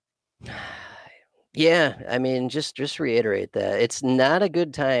off? Yeah, I mean, just reiterate that it's not a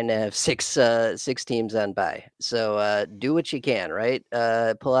good time to have six teams on bye. So do what you can, right?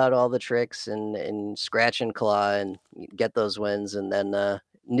 Pull out all the tricks and scratch and claw and get those wins, and then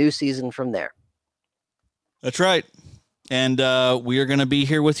new season from there. That's right. And we are going to be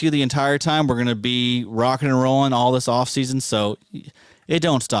here with you the entire time. We're going to be rocking and rolling all this off season, so it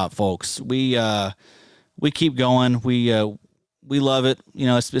don't stop, folks. We keep going. We love it. You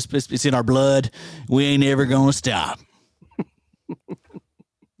know, it's in our blood. We ain't ever going to stop.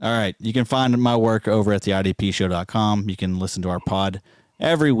 All right. You can find my work over at theidpshow.com. You can listen to our pod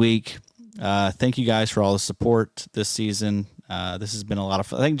every week. Thank you guys for all the support this season. This has been a lot of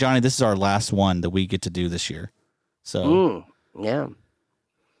fun. I think, Johnny, this is our last one that we get to do this year. So, yeah.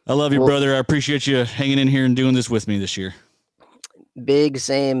 I love you, brother. I appreciate you hanging in here and doing this with me this year. Big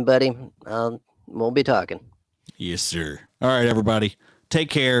same, buddy. We'll be talking. Yes, sir. All right, everybody. Take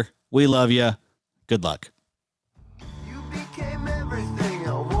care. We love you. Good luck.